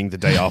training the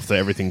day after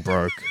everything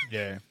broke.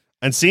 Yeah.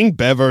 And seeing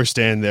Bevo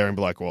stand there and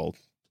be like, well,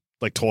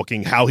 like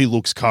talking how he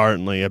looks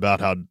currently about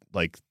how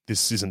like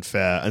this isn't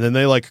fair. And then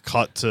they like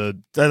cut to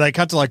They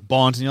cut to like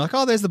Bont, and you're like,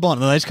 oh, there's the Bont.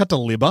 And then they just cut to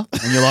Libba,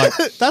 and you're like,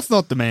 that's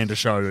not the man to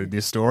show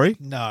this story.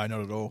 No,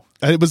 not at all.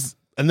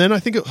 and then I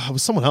think it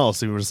was someone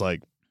else who was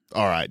like,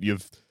 all right,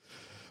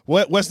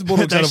 Western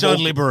Bulldogs They out of showed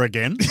all- Libba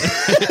again.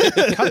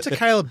 Cut to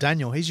Caleb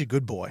Daniel. He's your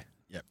good boy.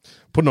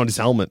 putting on his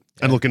helmet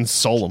and looking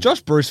solemn.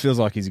 Josh Bruce feels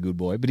like he's a good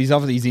boy, but he's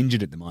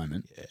injured at the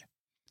moment. Yeah.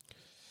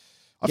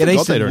 I They forgot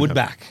need some don't Wood have-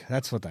 back.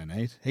 That's what they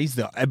need. He's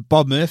the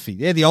Bob Murphy.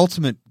 They're the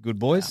ultimate good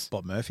boys.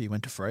 Bob Murphy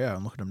went to Freo,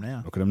 and look at him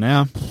now. Look at him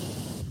now.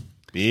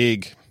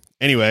 Big.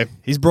 Anyway,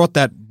 He's brought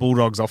that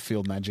Bulldogs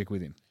off-field magic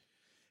with him.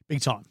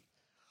 Big time.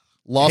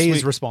 last he week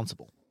is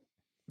responsible.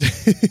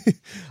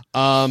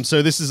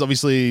 So this is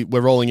obviously,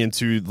 we're rolling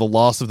into the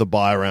last of the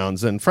bye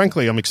rounds, and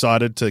frankly, I'm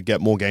excited to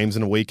get more games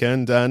in a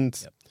weekend and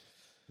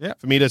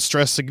for me to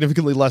stress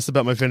significantly less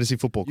about my fantasy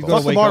football. You've calls. got the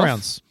What's the week bye off?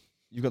 rounds?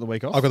 You've got the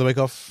week off? I've got the week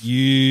off.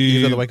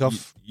 You got the week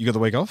off? You got the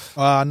week off?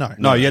 No.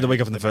 No, you had the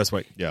week off in the first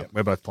week. Yeah.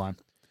 We're both playing.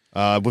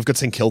 We've got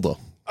St Kilda.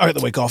 I got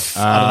the week off.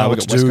 I don't know we what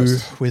got to West do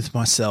Coast. with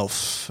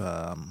myself.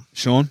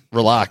 Sean,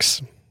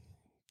 Relax.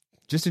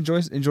 just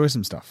enjoy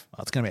some stuff.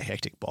 It's going to be a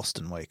hectic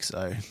Boston week,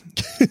 so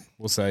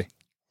We'll see.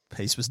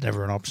 peace was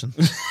never an option.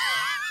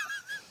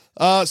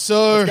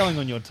 So Going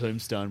on your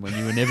tombstone when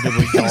you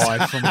inevitably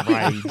die from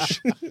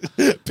rage.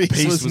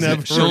 peace was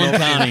never Sean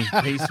Carney.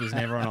 Peace was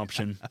never an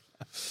option.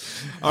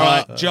 All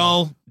right,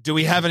 Joel, do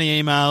we have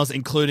any emails,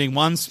 including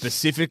one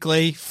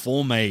specifically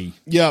for me?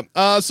 Yeah.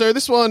 So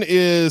this one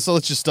is. So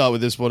let's just start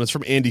with this one. It's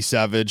from Andy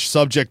Savage.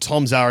 Subject: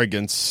 Tom's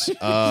arrogance.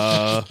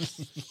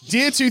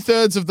 Dear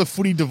 2/3 of the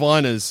footy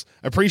diviners,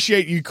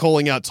 appreciate you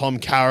calling out Tom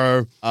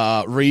Carroll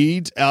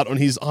Reid out on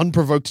his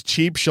unprovoked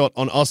cheap shot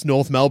on us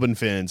North Melbourne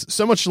fans.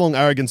 So much long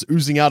arrogance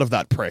oozing out of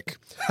that prick.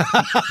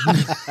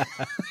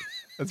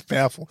 That's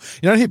powerful.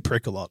 You don't hear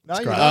prick a lot. It's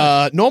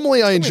great.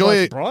 Normally I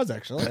enjoy. Surprise,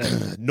 actually.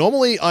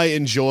 Normally I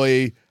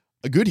enjoy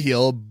a good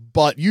heel,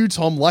 but you,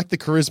 Tom, lack the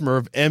charisma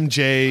of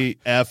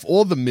MJF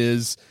or The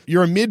Miz.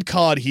 You're a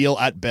mid-card heel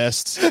at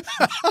best.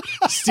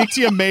 Stick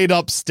to your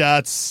made-up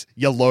stats,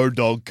 you low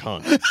dog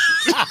cunt.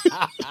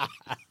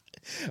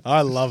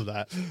 I love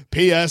that.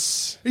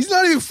 P.S. He's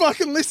not even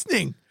fucking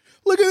listening.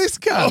 Look at this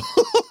cunt.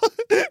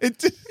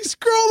 He's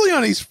scrolling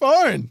on his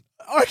phone.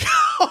 I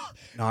can't.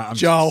 No, I'm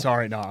Joel,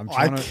 sorry. No, I'm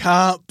I trying to.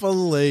 can't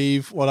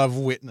believe what I've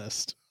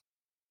witnessed.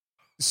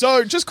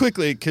 So, just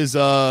quickly, because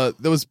there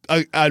was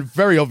a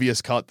very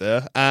obvious cut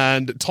there,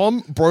 and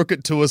Tom broke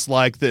it to us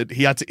like that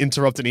he had to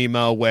interrupt an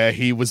email where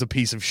he was a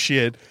piece of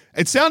shit.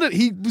 It sounded,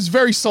 he was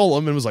very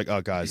solemn and was like,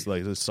 oh, guys,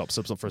 like, let's stop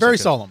for a second. Very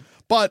solemn.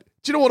 But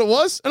do you know what it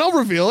was? And I'll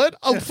reveal it.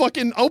 I'll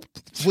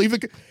leave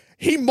it.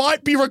 He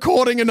might be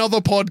recording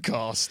another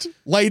podcast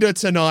later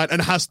tonight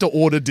and has to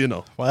order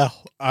dinner. Well,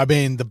 I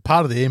mean, the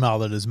part of the email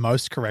that is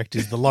most correct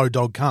is the low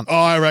dog cunt. Oh,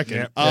 I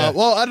reckon. Yeah.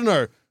 Well, I don't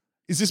know.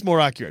 Is this more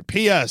accurate?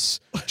 P.S.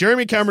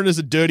 Jeremy Cameron is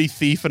a dirty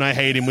thief and I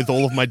hate him with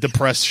all of my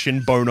depressed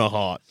shin boner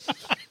heart.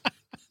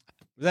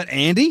 Was that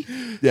Andy?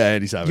 Yeah,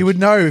 Andy Savage. You would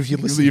know if you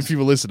listened. If you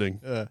were listening.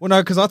 Well,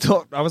 no, because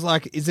I was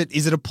like, is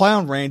it a play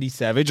on Randy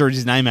Savage or is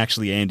his name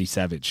actually Andy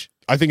Savage?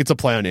 I think it's a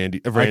play on Randy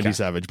Okay.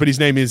 Savage, but his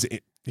name is,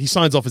 he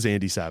signs off as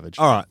Andy Savage.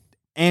 All right,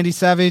 Andy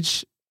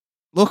Savage.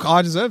 Look,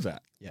 I deserve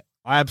that. Yeah,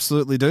 I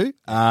absolutely do.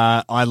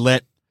 I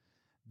let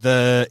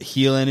the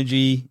heel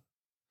energy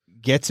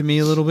get to me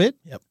a little bit.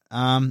 Yep.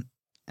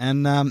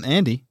 And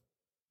Andy,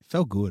 it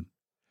felt good.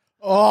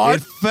 Oh,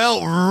 It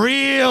felt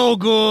real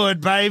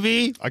good,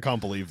 baby. I can't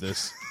believe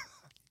this.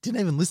 didn't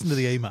even listen to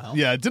the email.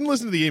 Yeah, didn't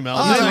listen to the email.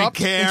 I don't Interrupt-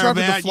 care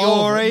interrupted the about flow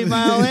your of it. email,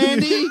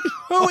 Andy.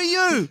 Who are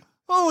you?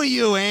 Who are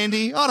you,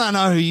 Andy? I don't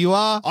know who you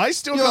are. I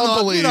still You're can't not-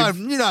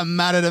 believe you don't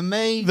matter to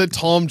me. that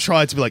Tom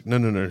tried to be like,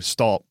 no,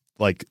 stop.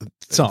 Like,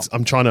 Stop.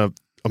 I'm trying,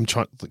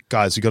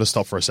 guys, you got to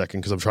stop for a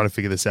second because I'm trying to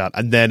figure this out.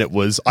 And then it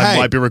was, I Hey.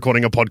 might be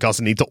recording a podcast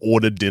and need to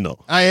order dinner.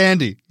 Hey,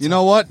 Andy, you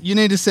know what? You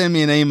need to send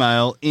me an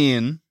email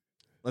in.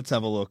 Let's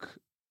have a look.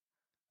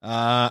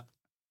 Oh,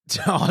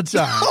 don't.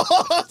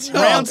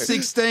 Round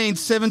 16,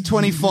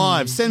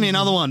 725. Send me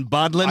another one,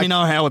 bud. Let me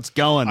know how it's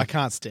going. I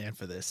can't stand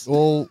for this.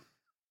 Well,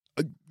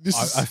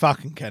 this is, I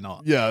fucking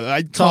cannot. yeah,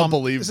 I can't Tom,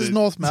 believe this it. is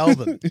North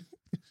Melbourne.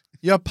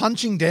 You're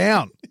punching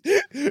down.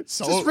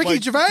 So, This is Ricky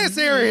like-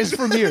 Gervais areas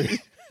from you.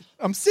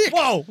 I'm sick.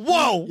 Whoa. Yeah,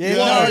 Whoa, no,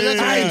 yeah, that's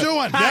yeah. how you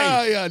doing.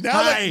 Yeah.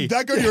 Now Hey.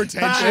 that got your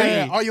attention.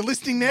 Yeah. Oh, you're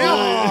listening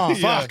now? Oh, Yeah.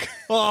 fuck.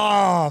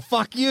 Oh,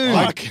 fuck you.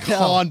 I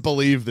can't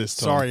believe this,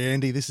 Tom. Sorry,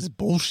 Andy. This is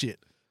bullshit.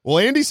 Well,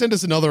 Andy sent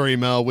us another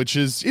email, which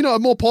is, a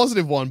more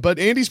positive one, but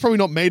Andy's probably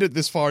not made it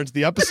this far into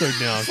the episode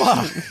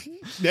now.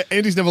 Yeah,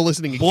 Andy's never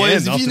listening again.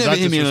 Boys, if after you never that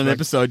hear me on an disrespect.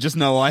 episode, just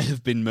know I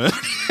have been murdered.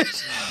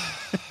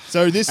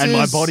 So this And is...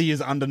 my body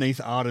is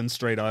underneath Arden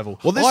Street Oval.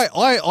 Well, this-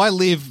 I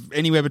live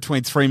anywhere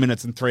between 3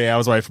 minutes and 3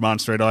 hours away from Arden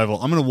Street Oval.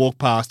 I'm going to walk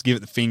past, give it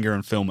the finger,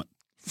 and film it.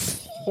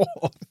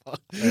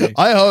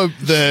 I hope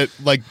that,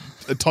 like,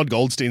 Todd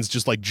Goldstein's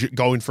just, like,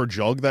 going for a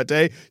jog that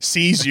day,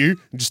 sees you,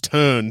 and just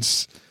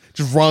turns,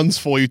 just runs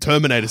for you,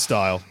 Terminator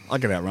style. I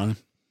get out running.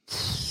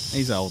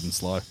 He's old and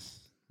slow.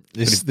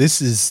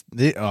 This is.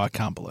 Oh, I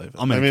can't believe it.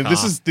 I'm in I mean, a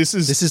this car. is...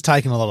 This is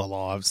taking a lot of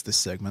lives. This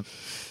segment.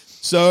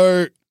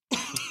 So,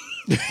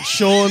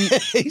 Sean...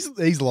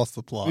 he's lost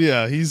the plot.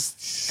 Yeah,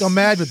 he's Gone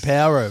mad with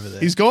power over there.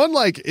 He's gone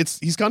like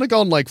he's kind of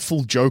gone like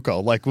full Joker,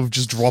 like we've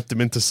just dropped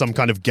him into some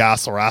kind of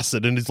gas or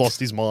acid and he's lost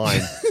his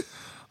mind.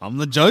 I'm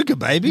the Joker,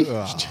 baby.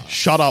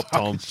 Shut up,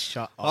 Tom.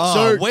 Shut up. Oh,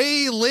 So-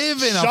 we live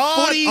in a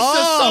Shut footy up.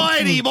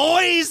 society,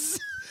 boys.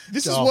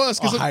 This is Oh, worse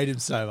because I hate him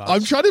so much.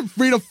 I'm trying to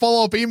read a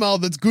follow-up email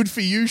that's good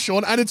for you,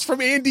 Sean, and it's from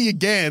Andy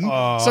again.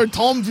 So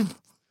Tom,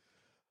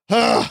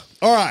 all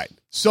right.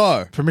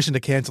 So Permission to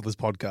cancel this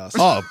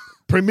podcast.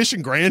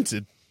 permission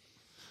granted.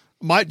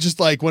 Might just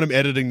like when I'm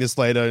editing this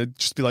later,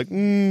 just be like,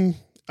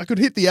 I could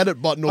hit the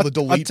edit button or the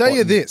delete. I'll tell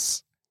you button.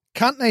 this.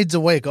 Cunt needs a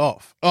week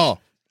off. Oh,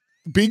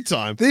 big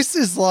time. This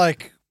is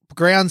like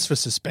grounds for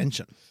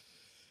suspension.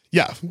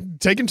 Yeah,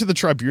 take him to the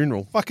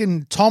tribunal.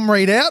 Fucking Tom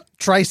Reed out,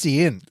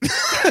 Tracy in.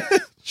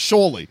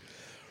 Surely.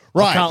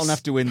 Well, Right. Carlton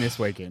have to win this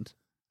weekend.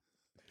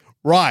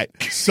 Right.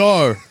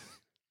 So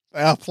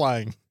They are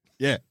playing.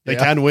 Yeah. they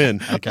can win.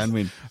 They can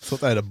win. I thought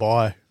they had a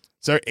bye.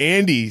 So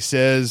Andy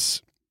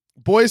says,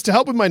 boys, to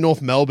help with my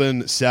North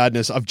Melbourne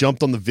sadness, I've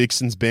jumped on the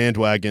Vixens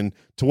bandwagon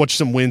to watch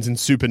some wins in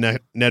Super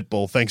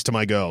Netball thanks to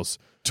my girls.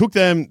 Took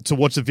them to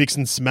watch the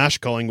Vixens smash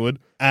Collingwood,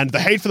 and the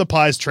hate for the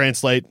Pies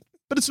translate,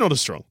 but it's not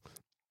as strong.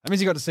 That means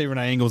you got to see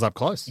Renee Ingles up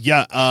close.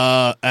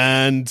 Yeah,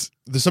 and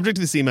the subject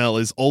of this email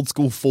is old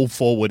school full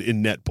forward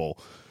in netball.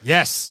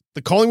 Yes.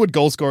 The Collingwood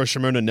goal scorer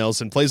Shimona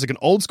Nelson plays like an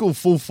old school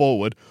full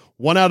forward,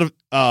 one out in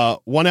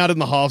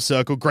the half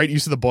circle, great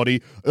use of the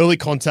body, early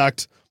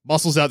contact,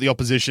 muscles out the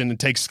opposition, and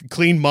takes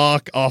clean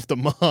mark after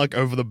mark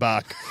over the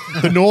back.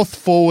 The North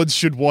forwards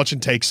should watch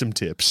and take some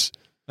tips.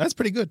 That's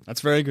pretty good.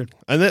 That's very good.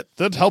 And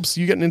that helps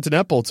you getting into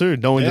netball too,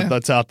 knowing that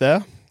that's out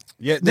there.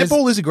 Yeah,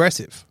 Netball is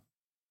aggressive.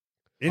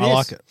 I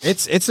like it.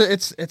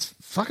 It's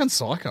fucking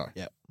psycho.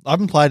 Yeah. I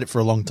haven't played it for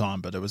a long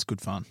time, but it was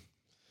good fun.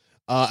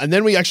 And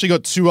then we actually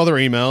got two other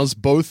emails,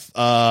 both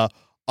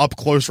up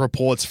close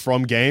reports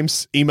from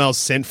games, emails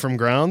sent from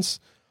grounds.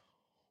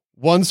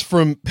 One's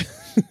from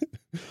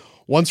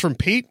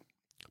Pete.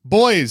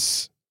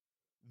 Boys,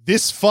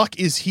 this fuck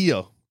is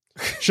here.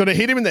 Should I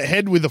hit him in the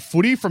head with a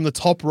footy from the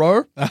top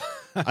row?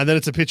 And then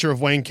it's a picture of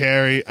Wayne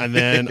Carey, and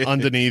then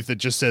underneath it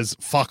just says,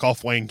 fuck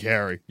off, Wayne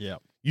Carey. Yeah.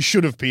 You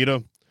should have,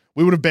 Peter.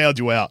 We would have bailed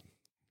you out.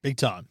 Big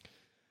time.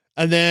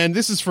 And then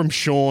this is from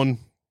Sean.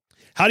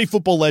 Howdy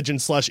football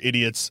legend /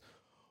 idiots.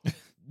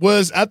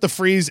 Was at the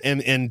Freeze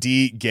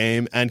MND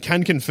game and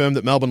can confirm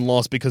that Melbourne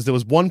lost because there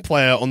was one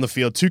player on the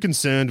field too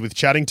concerned with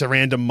chatting to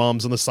random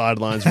mums on the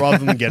sidelines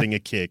rather than getting a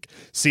kick.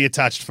 See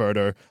attached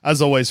photo.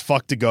 As always,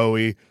 fuck to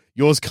goey.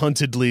 Yours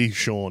cuntedly,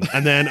 Sean.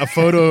 And then a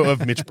photo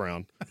of Mitch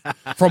Brown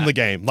from the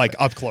game, like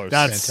up close.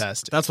 That's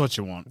fantastic. That's what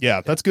you want.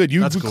 Yeah, that's good.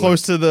 You were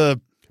close to the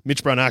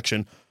Mitch Brown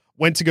action.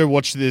 Went to go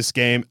watch this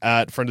game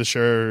at friend of the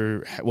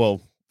show,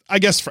 well, I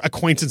guess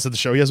acquaintance of the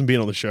show. He hasn't been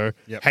on the show.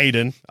 Yep.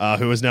 Hayden,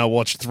 who has now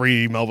watched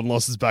 3 Melbourne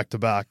losses back to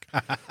back.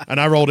 And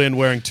I rolled in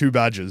wearing 2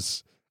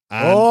 badges.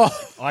 And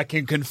I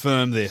can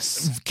confirm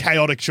this.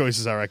 chaotic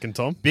choices, I reckon,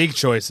 Tom. Big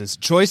choices.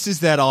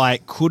 Choices that I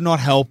could not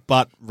help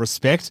but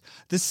respect.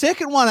 The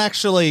second one,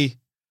 actually,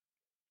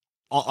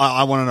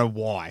 I want to know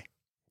why.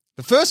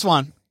 The first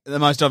one, the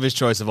most obvious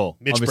choice of all.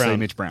 Mitch obviously, Brown.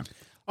 Mitch Brown.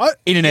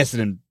 In an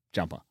Essendon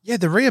jumper. Yeah,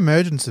 the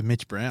re-emergence of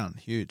Mitch Brown,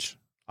 huge.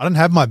 I don't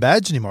have my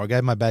badge anymore. I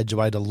gave my badge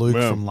away to Luke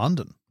Wow. from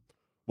London.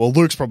 Well,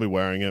 Luke's probably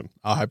wearing it.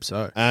 I hope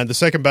so. And the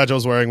second badge I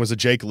was wearing was a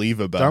Jake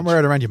Lever badge. Don't wear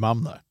it around your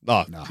mum, though.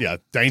 Oh, yeah,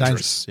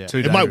 dangerous. Yeah. Too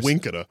It might dangerous.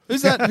 wink at her.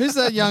 Who's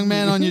that young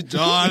man on your...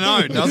 Oh,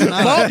 no, doesn't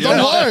know. No, Yeah.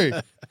 don't worry.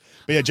 But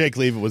yeah, Jake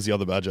Lever was the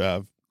other badge I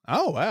have.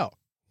 Oh, wow.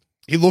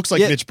 He looks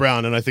like Yeah. Mitch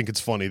Brown, and I think it's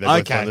funny. They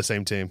both Okay. play on the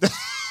same team.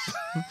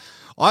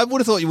 I would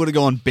have thought you would have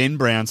gone Ben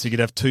Brown so you could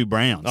have 2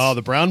 Browns. Oh,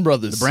 the Brown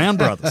brothers. The Brown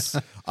brothers.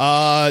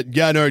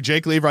 Yeah, no,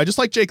 Jake Lever. I just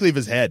like Jake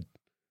Lever's head.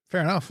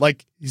 Fair enough.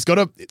 Like, he's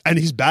got and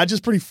his badge is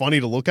pretty funny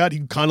to look at. He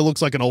kind of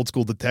looks like an old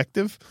school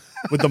detective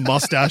with the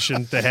mustache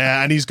and the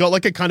hair, and he's got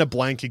like a kind of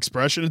blank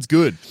expression. It's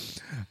good.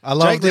 I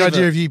love Jake the Lever-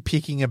 idea of you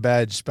picking a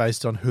badge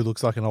based on who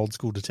looks like an old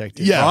school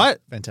detective. Yeah. Right?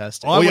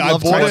 Fantastic. I would yeah, I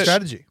love to bought watch it-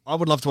 strategy. I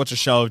would love to watch a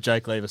show of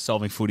Jake Lever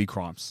solving footy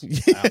crimes.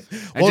 And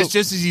And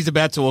just as he's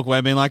about to walk away,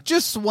 being like,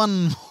 just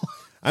one...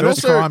 and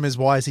First also, crime is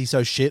why is he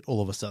so shit all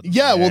of a sudden?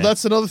 yeah, well,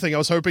 that's another thing. I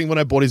was hoping when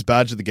I bought his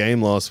badge at the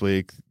game last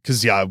week,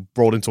 because, I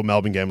rolled into a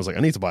Melbourne game. I was like, I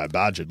need to buy a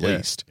badge at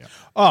least.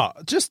 Oh,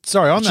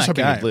 sorry, on Just that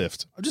hoping he'd game.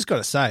 lift. I've just got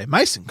to say,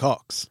 Mason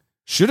Cox,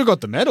 Should have got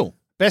the medal.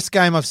 best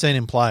game I've seen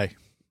him play.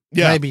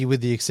 Yeah. Maybe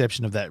with the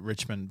exception of that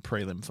Richmond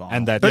prelim final.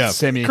 And that Yeah.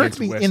 semi Correct against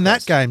me, West in that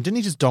Coast. game, didn't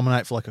he just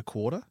dominate for like a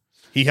quarter?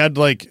 He had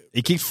like,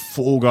 He kicked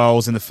 4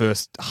 goals in the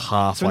first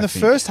half, So in I the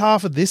think. first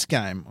half of this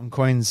game, on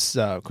Queen's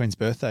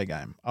birthday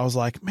game, I was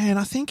like, man,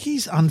 I think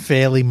he's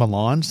unfairly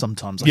maligned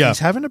sometimes. Like, Yeah. he's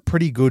having a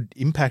pretty good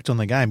impact on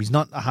the game. He's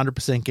not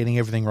 100% getting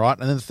everything right.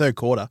 And then the third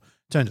quarter,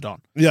 turned it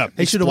on. yeah.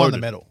 He should have won the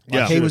exploded. medal.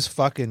 Yeah. Like, he was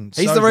fucking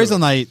He's so the good. reason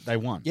they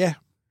won. Yeah.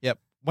 Yep.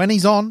 When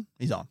he's on,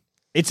 he's on.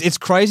 It's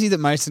crazy that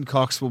Mason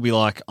Cox will be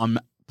like, I'm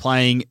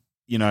playing,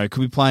 could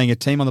be playing a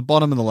team on the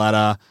bottom of the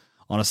ladder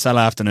on a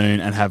Saturday afternoon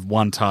and have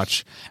 1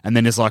 touch. And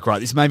then it's like, right,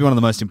 this may be one of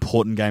the most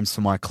important games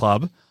for my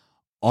club.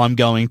 I'm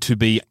going to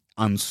be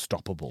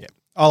unstoppable.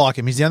 I like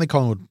him. He's the only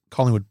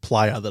Collingwood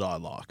player that I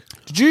like.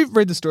 Did you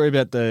read the story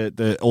about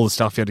the all the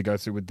stuff he had to go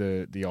through with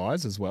the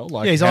eyes as well?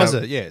 Like Yeah, his how eyes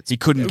are- yeah, it's- he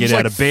couldn't it get was, out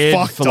like, of bed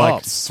fucked for like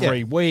up.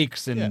 3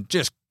 weeks and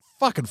just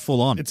fucking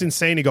full on. It's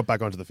insane he got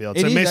back onto the field.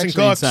 It so is Mason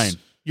actually Cox, insane.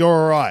 you're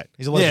all right.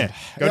 He's a legend.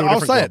 Go to a I'll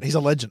different say club. it. He's a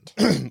legend.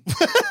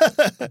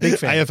 Big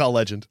fan. AFL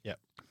legend. Yep.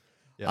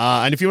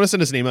 And if you want to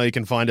send us an email, you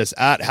can find us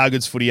at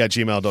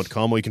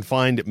howgoodsfooty@gmail.com, or you can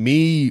find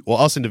me or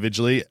us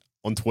individually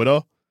on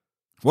Twitter.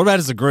 What about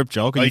as a group,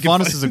 Joel? Can Oh, you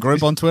find us as a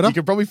group on Twitter? You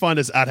can probably find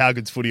us at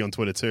howgoodsfooty on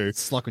Twitter too.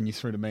 It's like when you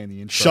threw to me in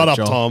the intro. Shut up,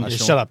 Joel. Tom. Yeah,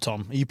 shut up,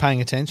 Tom. Are you paying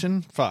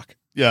attention? Fuck.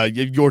 Yeah,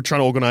 you're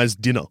trying to organize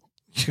dinner.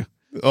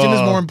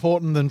 Dinner's more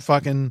important than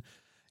fucking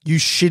you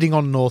shitting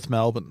on North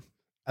Melbourne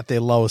at their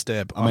lowest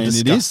ebb. I mean,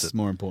 it is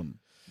more important.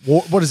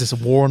 War, what is this, a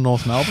war on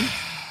North Melbourne?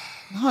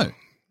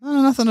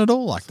 No, nothing at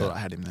all like Thought that. I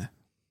had him there.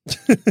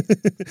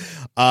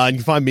 And you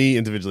can find me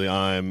individually.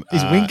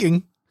 He's winking.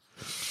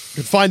 You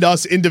can find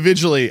us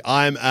individually.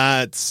 I'm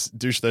at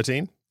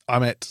Douche13.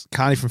 I'm at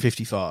Carney from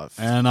 55.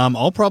 And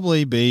I'll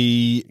probably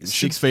be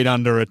 6 feet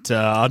under at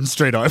Arden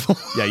Street Oval.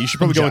 Yeah, you should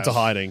probably go Jail. into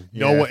hiding.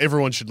 Yeah. No,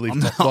 everyone should leave. I'm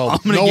Well,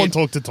 gonna no one get-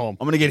 talk to Tom.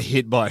 I'm going to get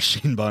hit by a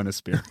shin bone of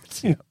spirit.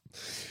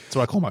 That's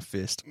what I call my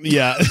fist.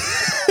 Yeah.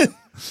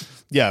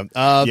 Yeah.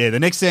 Yeah, the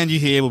next sound you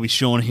hear will be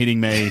Sean hitting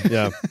me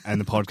Yeah. and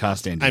the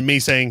podcast ending. And me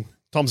saying,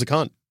 Tom's a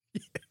cunt.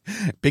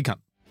 Big cunt.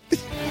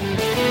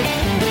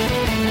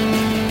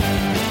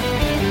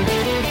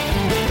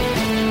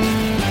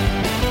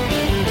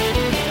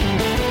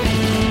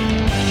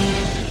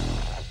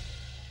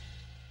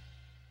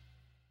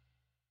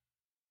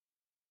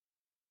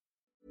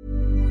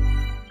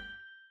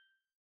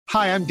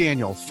 Hi, I'm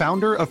Daniel,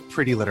 founder of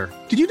Pretty Litter.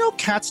 Did you know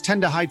cats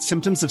tend to hide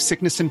symptoms of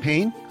sickness and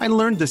pain? I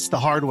learned this the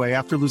hard way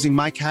after losing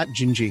my cat,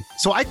 Gingy.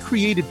 So I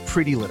created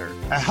Pretty Litter,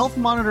 a health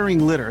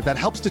monitoring litter that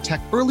helps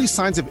detect early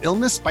signs of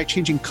illness by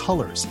changing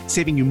colors,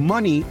 saving you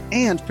money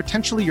and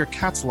potentially your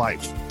cat's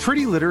life.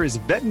 Pretty Litter is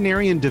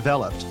veterinarian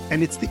developed,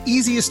 and it's the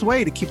easiest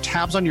way to keep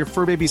tabs on your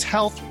fur baby's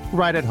health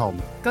right at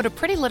home. Go to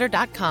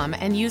prettylitter.com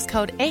and use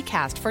code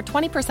ACAST for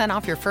 20%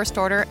 off your first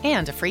order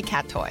and a free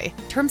cat toy.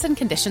 Terms and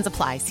conditions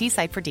apply. See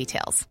site for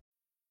details.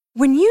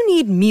 When you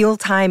need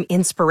mealtime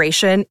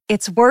inspiration,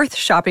 it's worth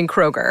shopping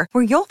Kroger,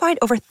 where you'll find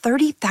over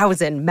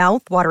 30,000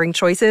 mouth-watering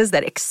choices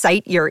that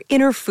excite your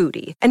inner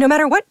foodie. And no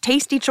matter what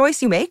tasty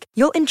choice you make,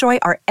 you'll enjoy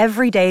our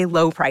everyday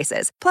low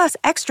prices, plus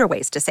extra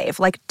ways to save,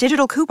 like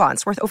digital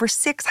coupons worth over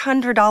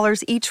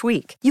 $600 each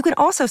week. You can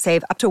also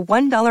save up to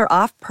 $1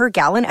 off per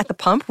gallon at the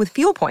pump with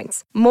fuel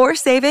points. More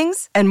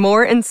savings and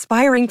more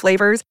inspiring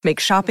flavors make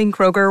shopping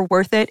Kroger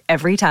worth it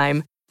every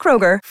time.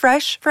 Kroger,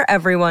 fresh for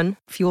everyone.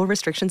 Fuel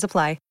restrictions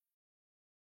apply.